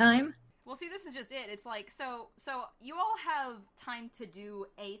meantime? Well, see, this is just it. It's like, so you all have time to do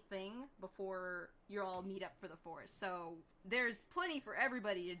a thing before you all meet up for the force. So there's plenty for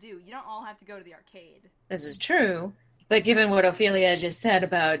everybody to do. You don't all have to go to the arcade. This is true. But given what Ophelia just said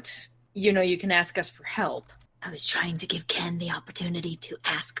about, you can ask us for help. I was trying to give Ken the opportunity to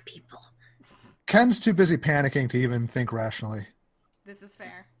ask people. Ken's too busy panicking to even think rationally. This is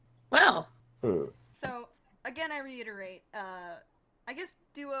fair. Well. So, again, I reiterate, I guess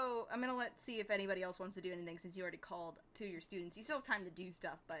Duo, I'm gonna see if anybody else wants to do anything since you already called to your students. You still have time to do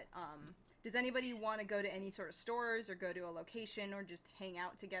stuff, but, does anybody want to go to any sort of stores or go to a location or just hang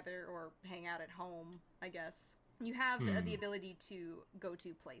out together or hang out at home, I guess? You have the ability to go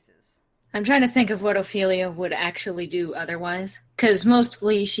to places. I'm trying to think of what Ophelia would actually do otherwise. Because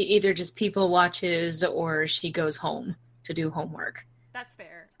mostly she either just people watches or she goes home. to do homework. That's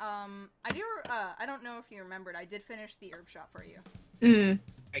fair. I don't know if you remembered, I did finish the herb shop for you.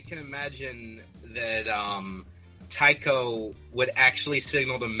 I can imagine that Tycho would actually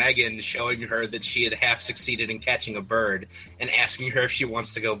signal to Megan, showing her that she had half succeeded in catching a bird, and asking her if she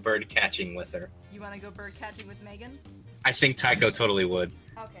wants to go bird catching with her. You want to go bird catching with Megan? I think Tycho totally would.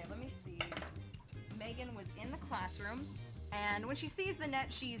 Okay, let me see. Megan was in the classroom, and when she sees the net,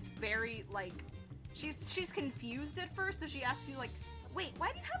 she's very, she's confused at first, so she asks you, wait,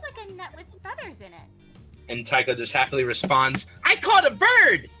 why do you have, a net with feathers in it? And Tycho just happily responds, I caught a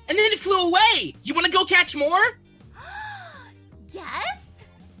bird, and then it flew away! You want to go catch more? Yes!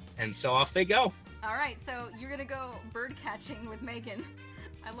 And so off they go. Alright, so you're gonna go bird catching with Megan.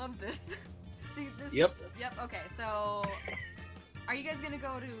 I love this. See, this. Yep. Yep, okay, so... Are you guys gonna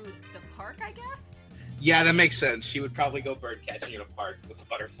go to the park, I guess? Yeah, that makes sense. She would probably go bird catching in a park with a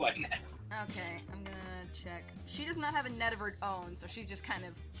butterfly net. Okay, I'm gonna check. She does not have a net of her own, so she's just kind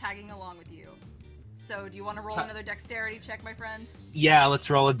of tagging along with you. So, do you want to roll another dexterity check, my friend? Yeah, let's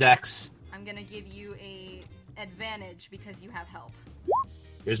roll a dex. I'm gonna give you a advantage because you have help.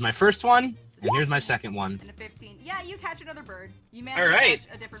 Here's my first one, and here's my second one. And a 15. Yeah, you catch another bird. You managed to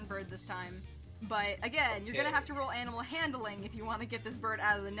catch a different bird this time. But, again, you're gonna have to roll animal handling if you want to get this bird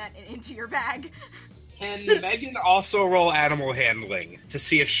out of the net and into your bag. Can Megan also roll animal handling to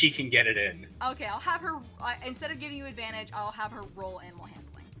see if she can get it in? Okay, I'll have her, instead of giving you advantage, I'll have her roll animal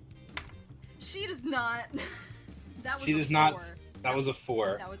handling. She does not. That was she a does 4. not. That was a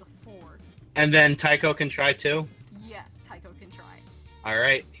 4. That was a 4. And then Tycho can try too? Yes, Tycho can try.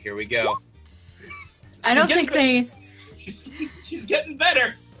 Alright, here we go. I don't think they... She's getting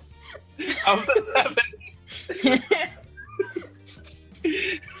better. I was a 7.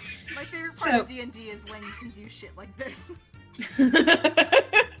 My favorite part of D&D is when you can do shit like this.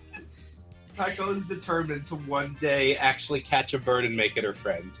 Tycho is determined to one day actually catch a bird and make it her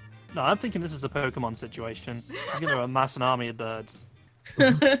friend. No, I'm thinking this is a Pokemon situation. He's going to amass an army of birds.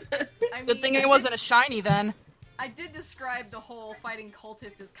 Good thing it wasn't a shiny then. I did describe the whole fighting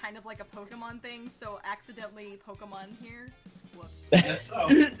cultist as kind of like a Pokemon thing, so accidentally Pokemon here. Whoops. Yes, so.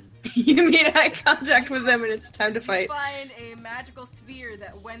 You made eye contact with them and it's time to fight. You find a magical sphere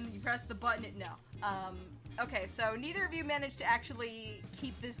that when you press the button, okay, so neither of you managed to actually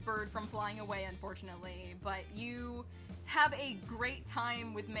keep this bird from flying away, unfortunately, but you have a great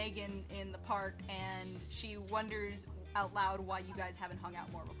time with Megan in the park, and she wonders out loud why you guys haven't hung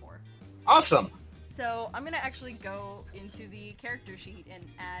out more before. Awesome! So I'm gonna actually go into the character sheet and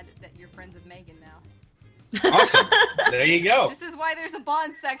add that you're friends with Megan now. Awesome! There you go! This is why there's a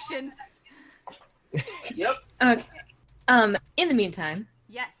bond section. Yep. In the meantime,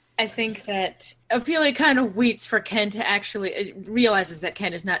 yes, I think that Ophelia kind of waits for Ken to actually realizes that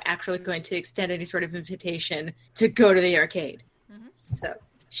Ken is not actually going to extend any sort of invitation to go to the arcade. Mm-hmm. So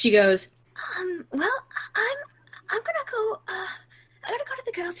she goes, Well, I'm gonna go. I'm gonna go to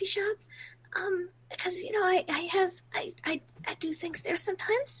the coffee shop. Because I do things there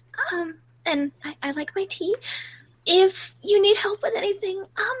sometimes. And I like my tea. If you need help with anything,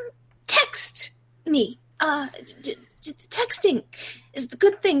 text me. Texting is the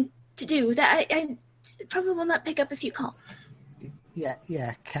good thing to do. That I probably will not pick up if you call.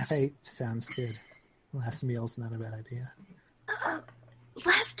 Yeah, cafe sounds good. Last meal's not a bad idea.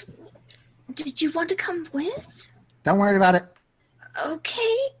 Did you want to come with? Don't worry about it.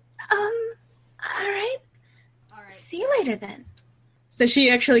 Okay. All right. See you later then. So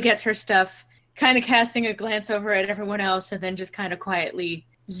she actually gets her stuff, kind of casting a glance over at everyone else, and then just kind of quietly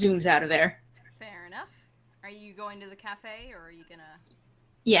zooms out of there. Fair enough. Are you going to the cafe, or are you gonna...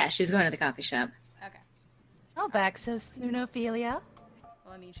 Yeah, she's going to the coffee shop. Okay. Oh, back so soon, Ophelia?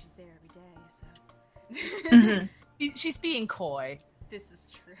 Well, I mean, she's there every day, so... She's being coy. This is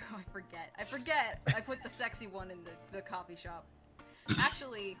true. I forget. I put the sexy one in the coffee shop.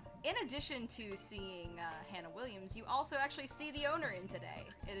 Actually, in addition to seeing Hannah Williams, you also actually see the owner in today.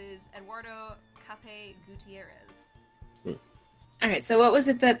 It is Eduardo Cape Gutierrez. All right, so what was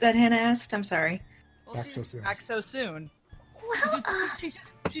it that Hannah asked? I'm sorry. Well, Back so soon. Well,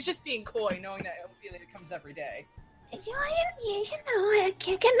 she's just being coy, knowing that Ophelia comes every day. I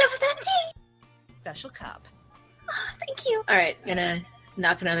can't get enough of that tea. Special cup. Oh, thank you. All right, gonna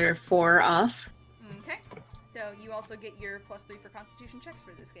knock another 4 off. Okay. So you also get your +3 for Constitution checks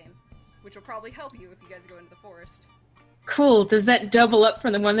for this game, which will probably help you if you guys go into the forest. Cool. Does that double up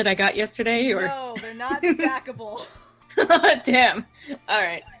from the one that I got yesterday? Or No, they're not stackable. Damn. All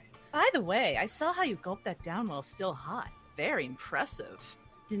right. By the way, I saw how you gulped that down while still hot. Very impressive.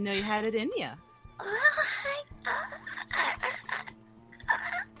 Didn't know you had it in you.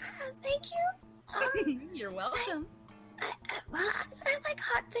 Thank you. You're welcome. Well, I like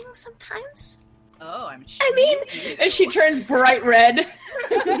hot things sometimes. Oh, I'm sure. I mean, And she turns bright red.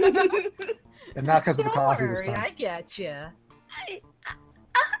 And not because of the Don't coffee worry, this time. I get you. I'm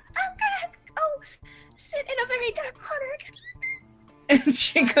gonna go sit in a very dark corner. And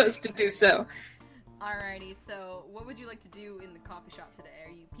she goes to do so. Alrighty, so what would you like to do in the coffee shop today?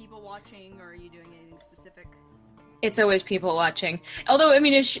 Are you people watching, or are you doing anything specific? It's always people watching. Although, I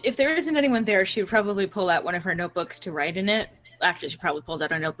mean, if there isn't anyone there, she would probably pull out one of her notebooks to write in it. Actually, she probably pulls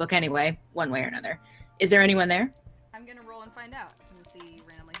out a notebook anyway, one way or another. Is there anyone there? I'm gonna roll and find out. I'm gonna see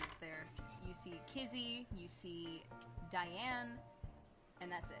randomly who's there. You see Kizzy, you see Diane,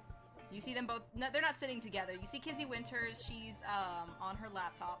 and that's it. You see them both. No, they're not sitting together. You see Kizzy Winters. She's on her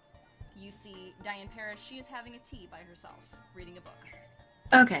laptop. You see Diane Parrish. She is having a tea by herself, reading a book.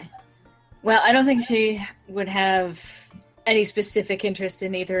 Okay. Well, I don't think she would have any specific interest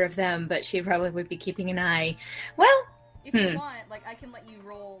in either of them, but she probably would be keeping an eye. Well, if you want, like, I can let you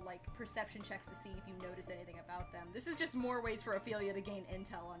roll, like, perception checks to see if you notice anything about them. This is just more ways for Ophelia to gain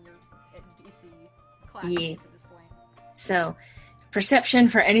intel on your NPC classmates at this point. So, perception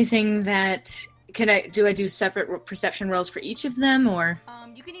for anything that... Do I do separate perception rolls for each of them, or...?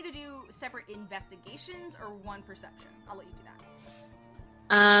 You can either do separate investigations or one perception. I'll let you do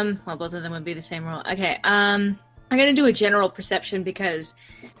that. Well, both of them would be the same roll. Okay, I'm gonna do a general perception because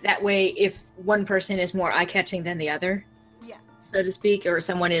that way, if one person is more eye-catching than the other, so to speak, or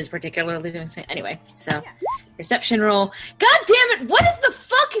someone is particularly doing something. Anyway, so perception roll. God damn it! What is the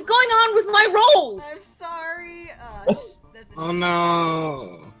fuck going on with my rolls? I'm sorry. Oh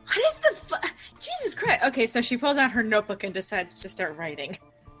no! What is the Jesus Christ? Okay, so she pulls out her notebook and decides to start writing.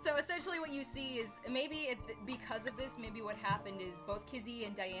 So essentially what you see is, maybe because of this, maybe what happened is both Kizzy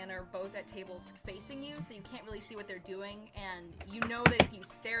and Diana are both at tables facing you, so you can't really see what they're doing, and you know that if you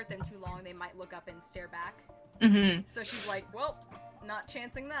stare at them too long, they might look up and stare back. Mm-hmm. So she's like, well, not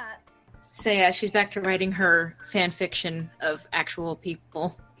chancing that. So yeah, she's back to writing her fan fiction of actual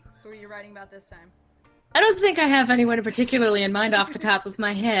people. Who are you writing about this time? I don't think I have anyone particularly in mind off the top of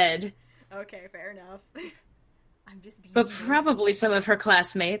my head. Okay, fair enough. I'm just being But probably some of her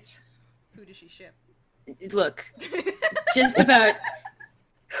classmates. Who does she ship? Look, just about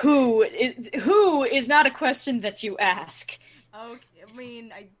who is not a question that you ask. Okay, I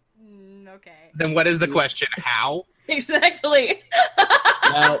mean, okay. Then what is the question? How? Exactly.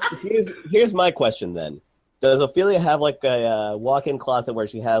 Now, here's my question then. Does Ophelia have like a walk-in closet where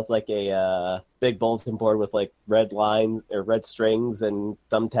she has like a big bulletin board with like red lines or red strings and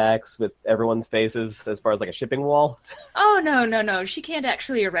thumbtacks with everyone's faces as far as like a shipping wall? Oh, no. She can't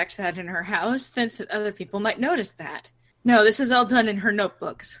actually erect that in her house, since other people might notice that. No, this is all done in her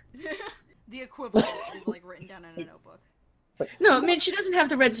notebooks. The equivalent is like written down in a notebook. No, I mean, she doesn't have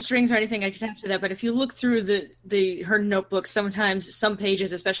the red strings or anything attached to that, but if you look through her notebook, sometimes some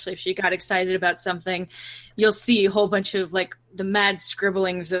pages, especially if she got excited about something, you'll see a whole bunch of, like, the mad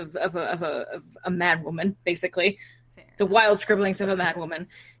scribblings of a mad woman, basically. Fair. The wild scribblings of a mad woman.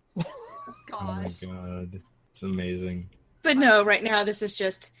 Gosh. Oh my god. It's amazing. But no, right now this is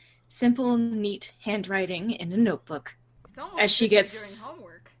just simple, neat handwriting in a notebook. It's almost as she gets doing homework.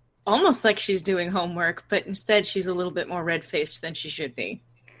 Almost like she's doing homework, but instead she's a little bit more red-faced than she should be.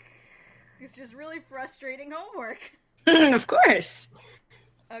 It's just really frustrating homework. Of course.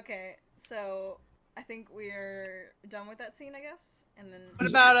 Okay, so I think we're done with that scene, I guess. And then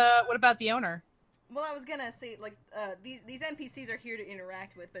what about the owner? Well, I was gonna say, like, these NPCs are here to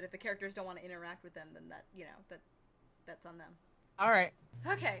interact with, but if the characters don't want to interact with them, then that's on them. All right.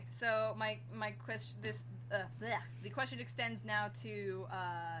 Okay, so my question the question extends now to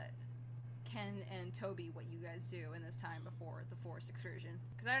Ken and Toby. What you guys do in this time before the forest excursion?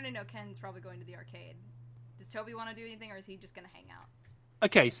 Because I already know Ken's probably going to the arcade. Does Toby want to do anything, or is he just going to hang out?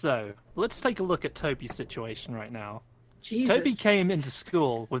 Okay, so let's take a look at Toby's situation right now. Jesus. Toby came into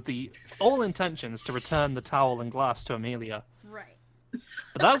school with all intentions to return the towel and glass to Amelia. Right.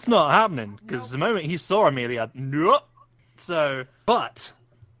 But that's not happening, because the moment he saw Amelia, nope. So, but,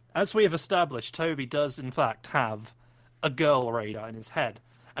 as we have established, Toby does in fact have a girl radar in his head.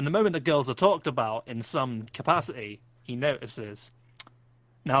 And the moment the girls are talked about in some capacity, he notices.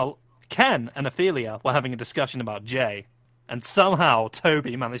 Now, Ken and Ophelia were having a discussion about Jay, and somehow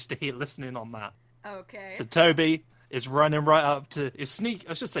Toby managed to listen in on that. Okay. So Toby is running right up to,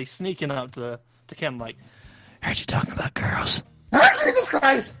 sneaking up to Ken like, heard you talking about girls. Oh, Jesus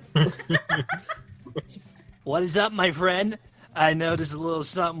Christ! What is up, my friend? I noticed a little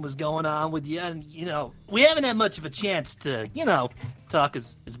something was going on with you, and, we haven't had much of a chance to, talk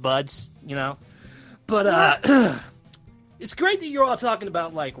as buds, But, It's great that you're all talking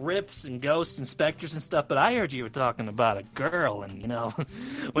about, like, rifts and ghosts and specters and stuff, but I heard you were talking about a girl, and,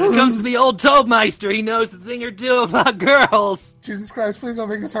 when it comes to the old Toadmeister, he knows a thing or two about girls. Jesus Christ, please don't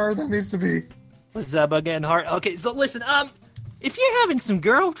make this harder than it needs to be. What's that about getting hard? Okay, so listen, if you're having some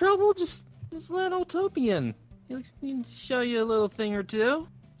girl trouble, just let old Toby in. He can show you a little thing or two.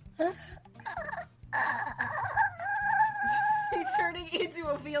 He's turning into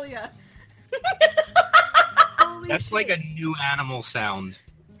Ophelia. That's shit. Like a new animal sound.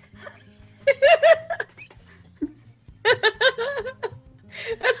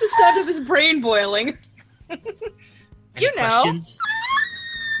 That's the sound of his brain boiling. Any questions?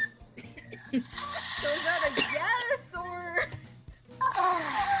 So is that a yes or?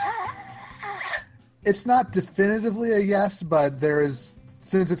 It's not definitively a yes, but there is,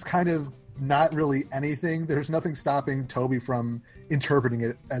 since it's kind of not really anything, there's nothing stopping Toby from interpreting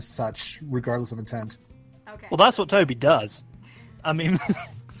it as such, regardless of intent. Okay. Well, that's what Toby does. I mean,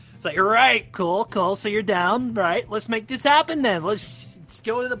 it's like, all right, cool, so you're down, right? Let's make this happen then. Let's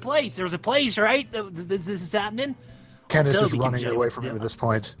go to the place. There's a place, right? This is happening. Ken is just running away from him at this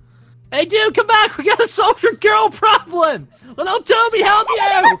point. Hey, dude, come back. We got to solve your girl problem. Let old Toby help you.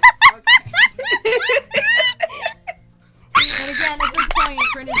 And again, at this point,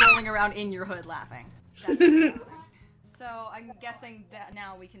 Trinity rolling around in your hood laughing. So I'm guessing that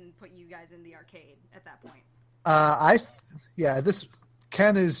now we can put you guys in the arcade at that point.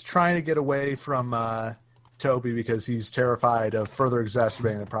 Ken is trying to get away from Toby because he's terrified of further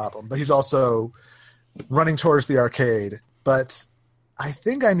exacerbating the problem. But he's also running towards the arcade. But I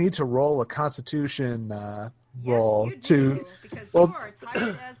think I need to roll a Constitution roll to. Because you are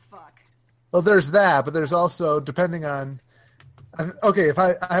tired as fuck. Well, there's that, but there's also, depending on. Okay, if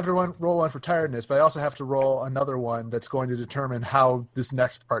I have to roll one for tiredness, but I also have to roll another one that's going to determine how this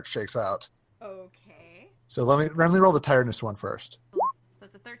next part shakes out. Okay. So let me roll the tiredness one first. So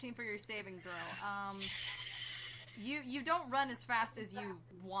it's a 13 for your saving throw. You don't run as fast as you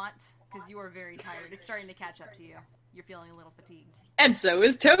want because you are very tired. It's starting to catch up to you. You're feeling a little fatigued. And so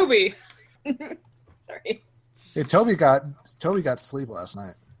is Toby. Sorry. Hey, Toby got to sleep last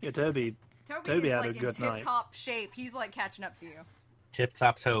night. Yeah, Toby is had like a good in night. tip-top shape. He's like catching up to you.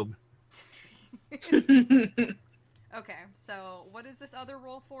 Tip-top Tobe. Okay, so what is this other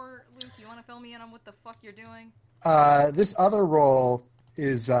roll for, Luke? You want to fill me in on what the fuck you're doing? This other roll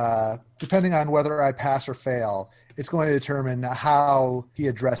is, depending on whether I pass or fail, it's going to determine how he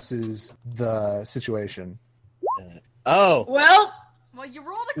addresses the situation. Well, you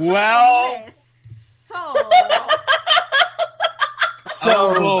rolled a critical miss, so...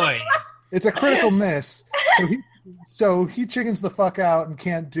 Oh boy. It's a critical miss. So he chickens the fuck out and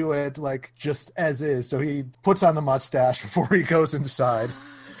can't do it like just as is. So he puts on the mustache before he goes inside.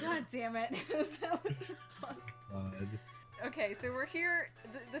 God damn it. What the fuck? God. Okay, so we're here.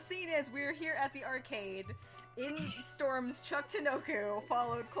 The scene is we're here at the arcade. In storms Chuck Tanoku,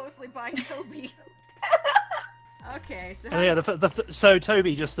 followed closely by Toby. Okay, so... Oh, yeah, so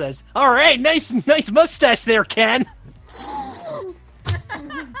Toby just says, all right, nice mustache there, Ken.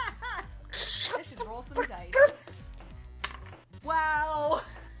 I should roll some dice. Wow!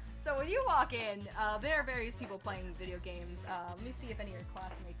 So when you walk in, there are various people playing video games. Let me see if any of your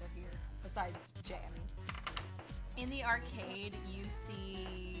classmates are here, besides Jay. In the arcade, you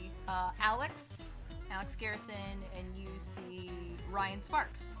see Alex Garrison, and you see Ryan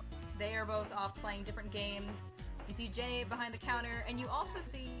Sparks. They are both off playing different games. You see Jenny behind the counter, and you also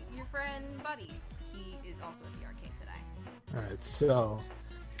see your friend Buddy. He is also at the arcade today. Alright, so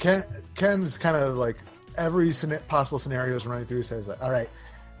Ken's kind of like every possible scenario is running through. Says, "All right,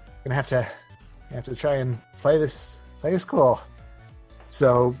 gonna have to try and play this cool."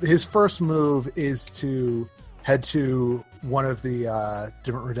 So his first move is to head to one of the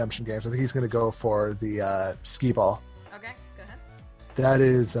different redemption games. I think he's gonna go for the skee ball. Okay, go ahead. That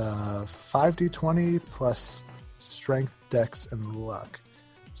is 5d20 plus strength, dex, and luck.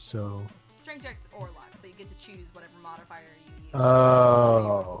 So strength, dex, or luck. So you get to choose whatever modifier you use.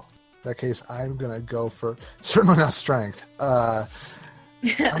 Oh, in that case, I'm gonna go for certainly not strength. Luck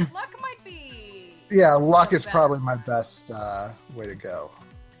might be. Yeah, luck is probably my best way to go.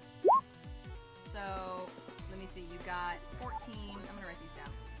 So let me see. You got 14. I'm gonna write these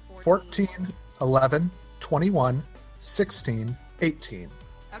down. 14, 11, 21, 16, 18.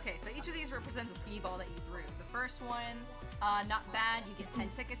 Okay, so each of these represents a skee ball that you threw. The first one, not bad. You get 10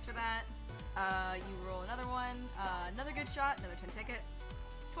 tickets for that. You roll another one. Another good shot. Another 10 tickets.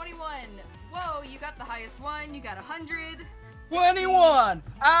 21. Whoa, you got the highest one. You got 100. 21.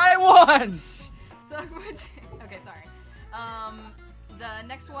 I won. So, okay, sorry. The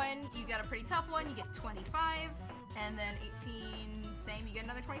next one, you got a pretty tough one. You get 25. And then 18, same, you get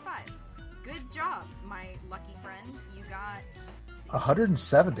another 25. Good job, my lucky friend. You got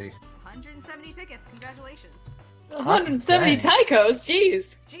 170. 170 tickets. Congratulations. 170 Tychos,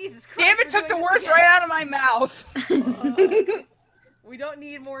 jeez. Jesus Christ. Damn it, took the words right out of my mouth. We don't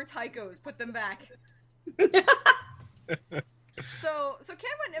need more Tychos. Put them back. So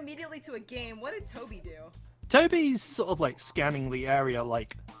Ken went immediately to a game. What did Toby do? Toby's sort of like scanning the area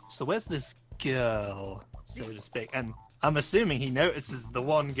like, so where's this girl, so to speak? And I'm assuming he notices the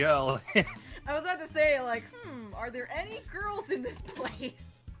one girl. I was about to say, like, are there any girls in this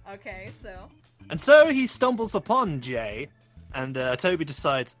place? Okay, so. And so he stumbles upon Jay, and Toby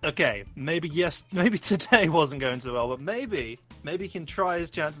decides, okay, maybe today wasn't going so well, but maybe he can try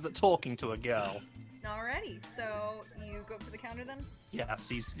his chances at talking to a girl. Alrighty, so you go up to the counter then? Yes,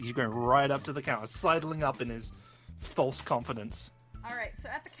 he's going right up to the counter, sidling up in his false confidence. Alright, so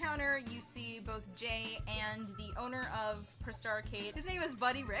at the counter you see both Jay and the owner of Precursor Arcade. His name is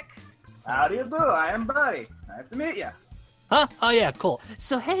Buddy Rick. How do you do? I am Buddy. Nice to meet you. Huh? Oh yeah, cool.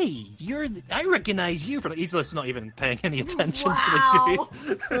 So hey, I recognize you from. He's just not even paying any attention to the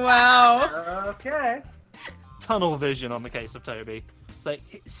dude. Wow. Okay. Tunnel vision on the case of Toby. It's like,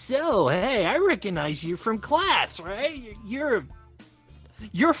 so hey, I recognize you from class, right? You're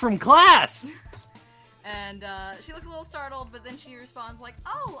from class. And she looks a little startled, but then she responds like,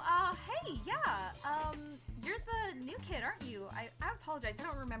 hey, yeah, you're the new kid, aren't you? I apologize, I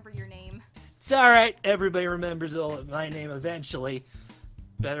don't remember your name. It's alright, everybody remembers my name eventually.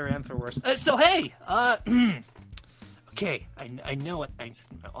 Better and for worse. So hey, okay, I know it. I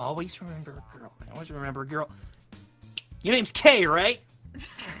always remember a girl. Your name's Kay, right?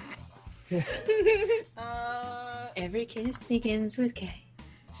 Every kiss begins with K.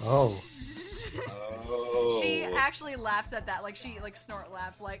 Oh. She actually laughs at that, like she snort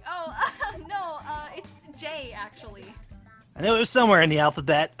laughs, like, no, it's Jay actually. I know it was somewhere in the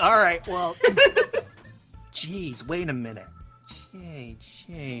alphabet. Alright, well, jeez, wait a minute. Jay.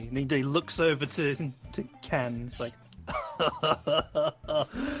 And he looks over to Ken. It's like,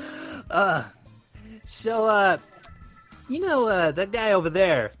 that guy over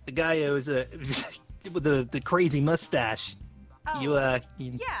there, the guy who's with the crazy mustache. Oh, yeah.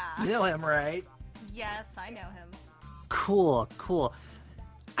 You know him, right? Yes, I know him. Cool.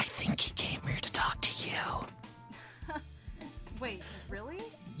 I think he came here to talk to you. Wait, really?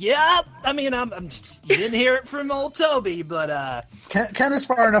 Yep. I mean, I'm just, you didn't hear it from old Toby, but Ken is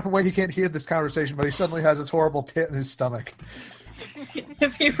far enough away he can't hear this conversation, but he suddenly has this horrible pit in his stomach.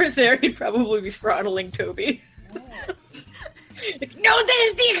 If he were there, he'd probably be throttling Toby. No, that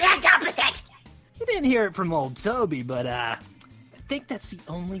is the exact opposite! You didn't hear it from old Toby, but I think that's the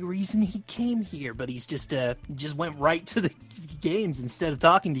only reason he came here. But he's just went right to the games instead of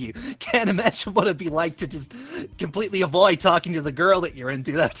talking to you. Can't imagine what it'd be like to just completely avoid talking to the girl that you're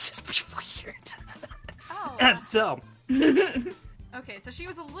into. That's just weird. So. Okay, so she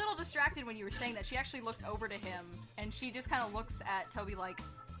was a little distracted when you were saying that. She actually looked over to him, and she just kind of looks at Toby like,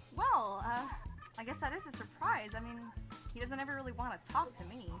 well, I guess that is a surprise. I mean, he doesn't ever really want to talk to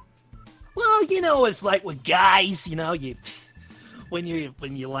me. Well, it's like with guys, when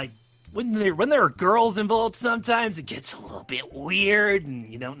there are girls involved, sometimes it gets a little bit weird,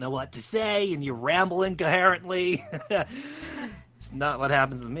 and you don't know what to say, and you ramble incoherently. It's not what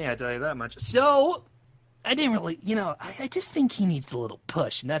happens with me, I tell you that much. So, I didn't really, I just think he needs a little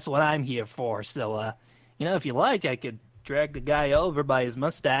push, and that's what I'm here for. So, if you like, I could drag the guy over by his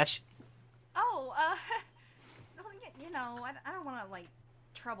mustache. I don't want to,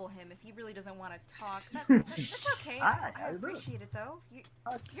 trouble him if he really doesn't want to talk. That's okay. I appreciate it, though. You're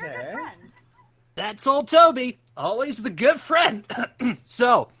a good friend. That's old Toby. Always the good friend.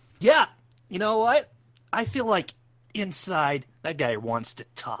 So, yeah, you know what? I feel like inside, that guy wants to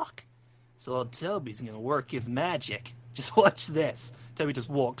talk. So old Toby's going to work his magic. Just watch this. Toby just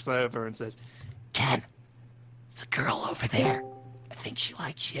walks over and says, Ken, there's a girl over there. I think she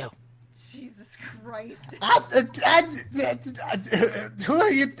likes you. Jesus Christ. Who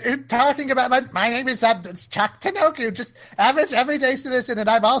are you talking about? My name is Chuck Tanoku, just average everyday citizen, and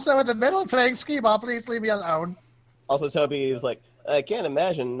I'm also in the middle of playing skee-ball. Please leave me alone. Also, Toby is like, I can't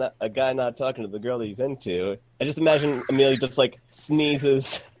imagine a guy not talking to the girl that he's into. I just imagine Amelia just,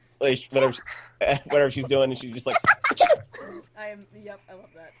 sneezes, whatever she's doing, and she's just like... I love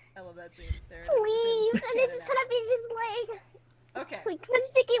that. I love that scene. There Please, and it's just kind of be just like... Okay. Kind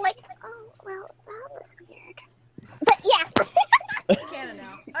of thinking oh, well, that was weird. But yeah. It's canon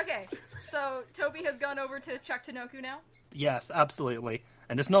now. Okay, so Toby has gone over to Chuck Tanoku now? Yes, absolutely.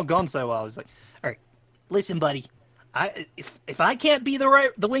 And it's not gone so well. He's like, all right, listen, buddy. If I can't be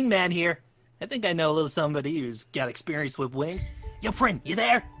the wingman here, I think I know a little somebody who's got experience with wings. Yo, Prin, you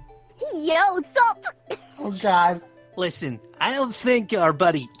there? Yo, sup? Oh, God. Listen, I don't think our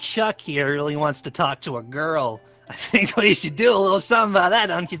buddy Chuck here really wants to talk to a girl. I think we should do a little something about that,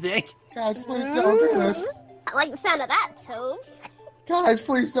 don't you think? Guys, please don't do this. I like the sound of that, Tobes. Guys,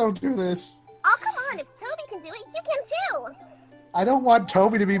 please don't do this. Oh, come on. If Toby can do it, you can too. I don't want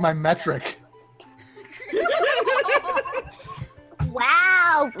Toby to be my metric.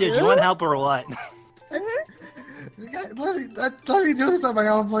 Wow. Dude, you want help or what? Let me do this on my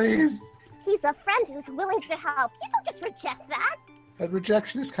own, please. He's a friend who's willing to help. You don't just reject that. That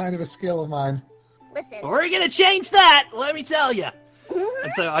rejection is kind of a skill of mine. Listen. We're gonna change that, let me tell you.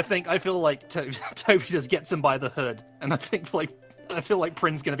 And so I feel like Toby just gets him by the hood, and I feel like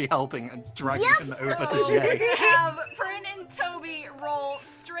Prin's gonna be helping and dragging him over to We're Jay. gonna have Prin and Toby roll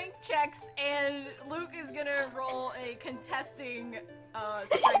strength checks, and Luke is gonna roll a contesting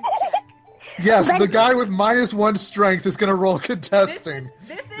strength check. Yes, the guy with -1 strength is going to roll contesting.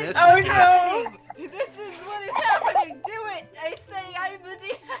 This is Oh, what's no. happening. This is what is happening. Do it. I say I'm the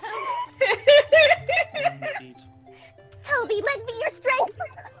DM. Toby, lend me your strength.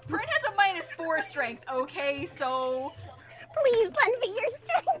 Prin has a -4 strength. Okay, so Please lend me your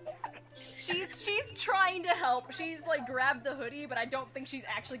strength. she's trying to help. She's like grabbed the hoodie, but I don't think she's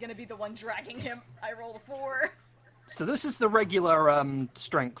actually gonna be the one dragging him. I rolled a 4. So this is the regular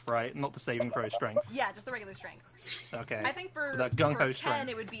strength, right? Not the saving throw strength. Yeah, just the regular strength. Okay. I think for That gung-ho Ken, strength.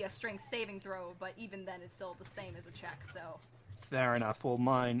 it would be a strength saving throw, but even then, it's still the same as a check. So Fair enough.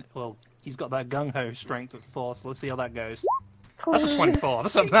 Well, he's got that gung-ho strength with 4, so let's see how that goes. That's a 24.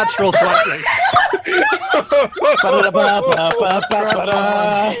 That's a natural 20.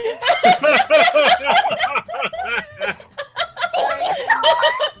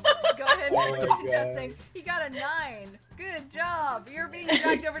 go ahead and roll the contesting. He got a 9. Good job. You're being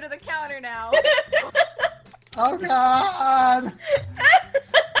dragged over to the counter now. Oh, God.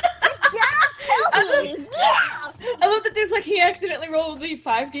 Toby. Yeah. I love that there's like he accidentally rolled the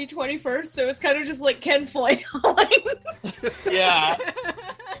 5d20 first, so it's kind of just like Ken flailing. Yeah.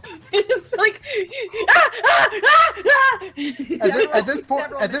 It's just like At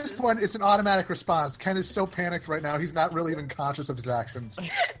this point, it's an automatic response. Ken is so panicked right now; he's not really even conscious of his actions.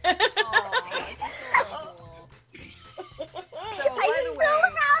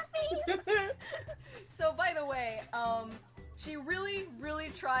 So by the way, she really, really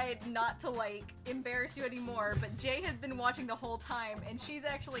tried not to like embarrass you anymore, but Jay has been watching the whole time, and she's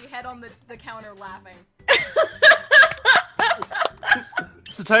actually head on the counter laughing.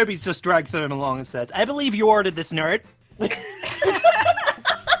 So Toby's just drags him along and says, I believe you ordered this, nerd. Sure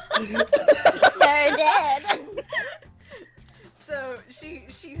did. So she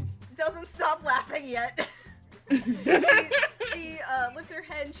doesn't stop laughing yet. she lifts her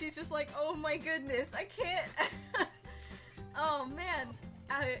head and she's just like, oh my goodness, I can't. Oh man,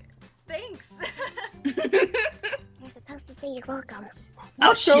 thanks. You're supposed to say you're welcome.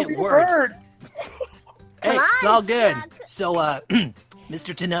 Oh shit, words. Hey, Come it's on, all good. Chuck. So,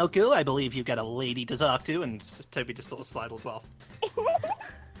 Mr. Tanoku, I believe you've got a lady to talk to, and Toby just sort of sidles off.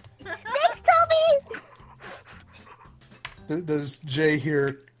 Thanks, Toby. Does Jay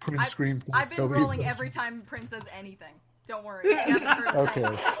hear Prince scream? I've been Toby? rolling every time Prince says anything. Don't worry. He hasn't heard a thing.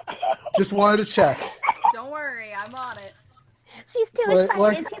 Okay. Just wanted to check. Don't worry, I'm on it. She's too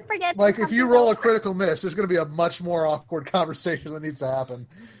excited to forget. Like if you roll a critical miss, there's going to be a much more awkward conversation that needs to happen.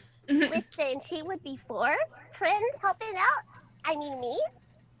 Listen, she would be for Prin helping out. I mean me,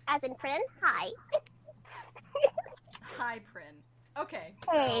 as in Prin. Hi. Hi, Prin. Okay.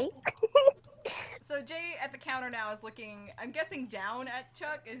 Hey. So Jay at the counter now is looking, I'm guessing down at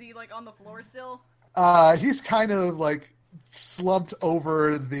Chuck. Is he like on the floor still? He's kind of like slumped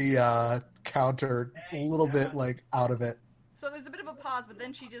over the counter, a little bit like out of it. So there's a bit of a pause, but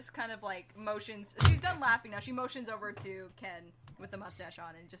then she just kind of like motions. She's done laughing now. She motions over to Ken with the mustache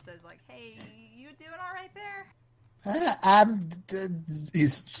on and just says like, "Hey, you doing all right there?"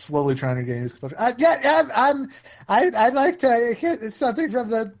 He's slowly trying to gain his composure. I'd like to get something from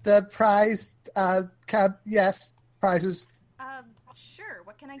the prize count. Yes, prizes. Sure.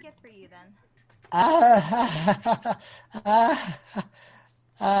 What can I get for you then?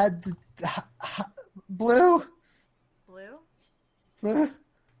 Blue. Blue?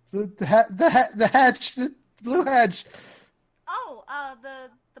 The hedge. The blue hedge. Oh,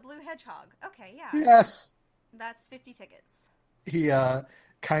 the blue hedgehog. Okay, yeah. Yes. That's 50 tickets. He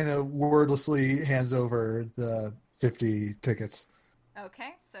kind of wordlessly hands over the 50 tickets.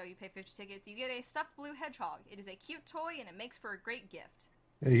 Okay, so you pay 50 tickets. You get a stuffed blue hedgehog. It is a cute toy, and it makes for a great gift.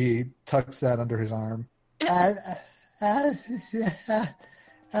 He tucks that under his arm.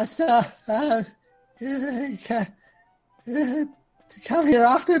 come here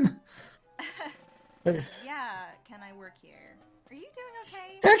often? Yeah, can I work here? Are you doing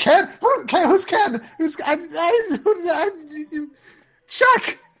okay? Hey, Ken! Who's Ken?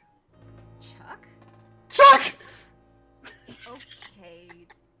 Chuck! Chuck? Chuck! Okay,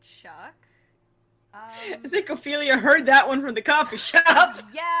 Chuck. I think Ophelia heard that one from the coffee shop.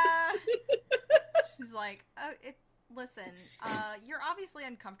 Yeah. She's like, listen, you're obviously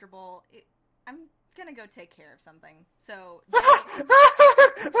uncomfortable. I'm gonna go take care of something. So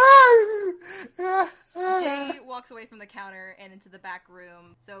Jay walks away from the counter and into the back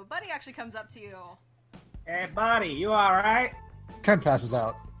room. So Buddy actually comes up to you. Hey, buddy, you alright? Ken passes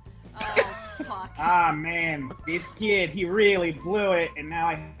out. Oh, fuck. Ah, man, this kid, he really blew it, and now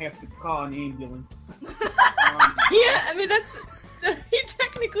I have to call an ambulance. Yeah, I mean, he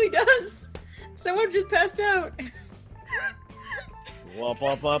technically does. Someone just passed out. Womp,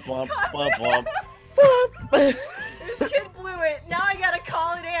 womp, womp, womp, womp, womp. This kid blew it. Now I gotta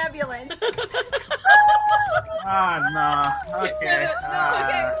call an ambulance. No. Okay.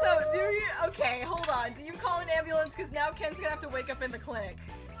 Okay, so okay, hold on. Do you call an ambulance? Because now Ken's gonna have to wake up in the clinic.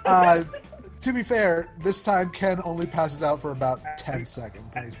 To be fair, this time Ken only passes out for about 10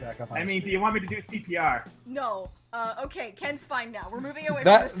 seconds and he's back up on his feet. Do you want me to do CPR? No. Okay, Ken's fine now. We're moving away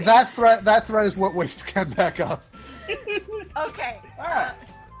That from the that threat is what wakes Ken back up. scene. Okay.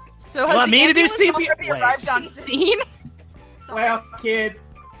 So You has want the me to do ambulance CPR? already arrived on scene? Well, kid,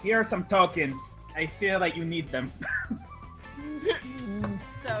 here are some tokens. I feel like you need them.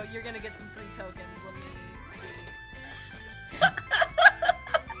 So you're gonna get some free tokens. Let me see.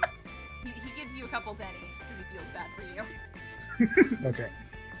 he gives you a couple Denny because he feels bad for you. Okay.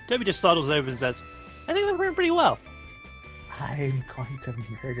 Toby just startles over and says, I think we're pretty well. I'm going to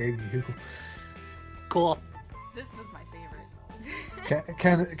murder you. Cool. This was my favorite.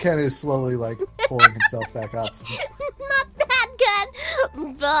 Ken is slowly pulling himself back up. Not that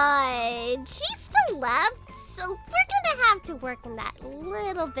good, but she still left, so we're gonna have to work in that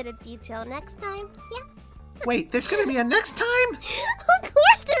little bit of detail next time. Yeah. Wait, there's gonna be a next time? Of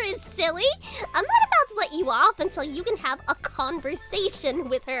course there is, silly. I'm not about to let you off until you can have a conversation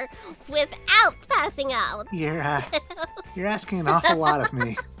with her without passing out. You're asking an awful lot of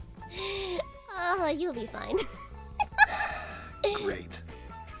me. You'll be fine. Great.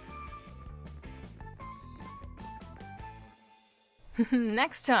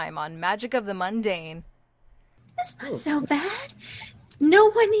 Next time on Magic of the Mundane. That's not so bad. No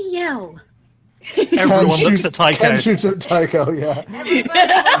one yell. Everyone looks at Tycho. Ken shoots at Tycho, yeah.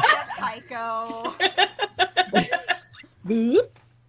 Everybody looks at Tycho.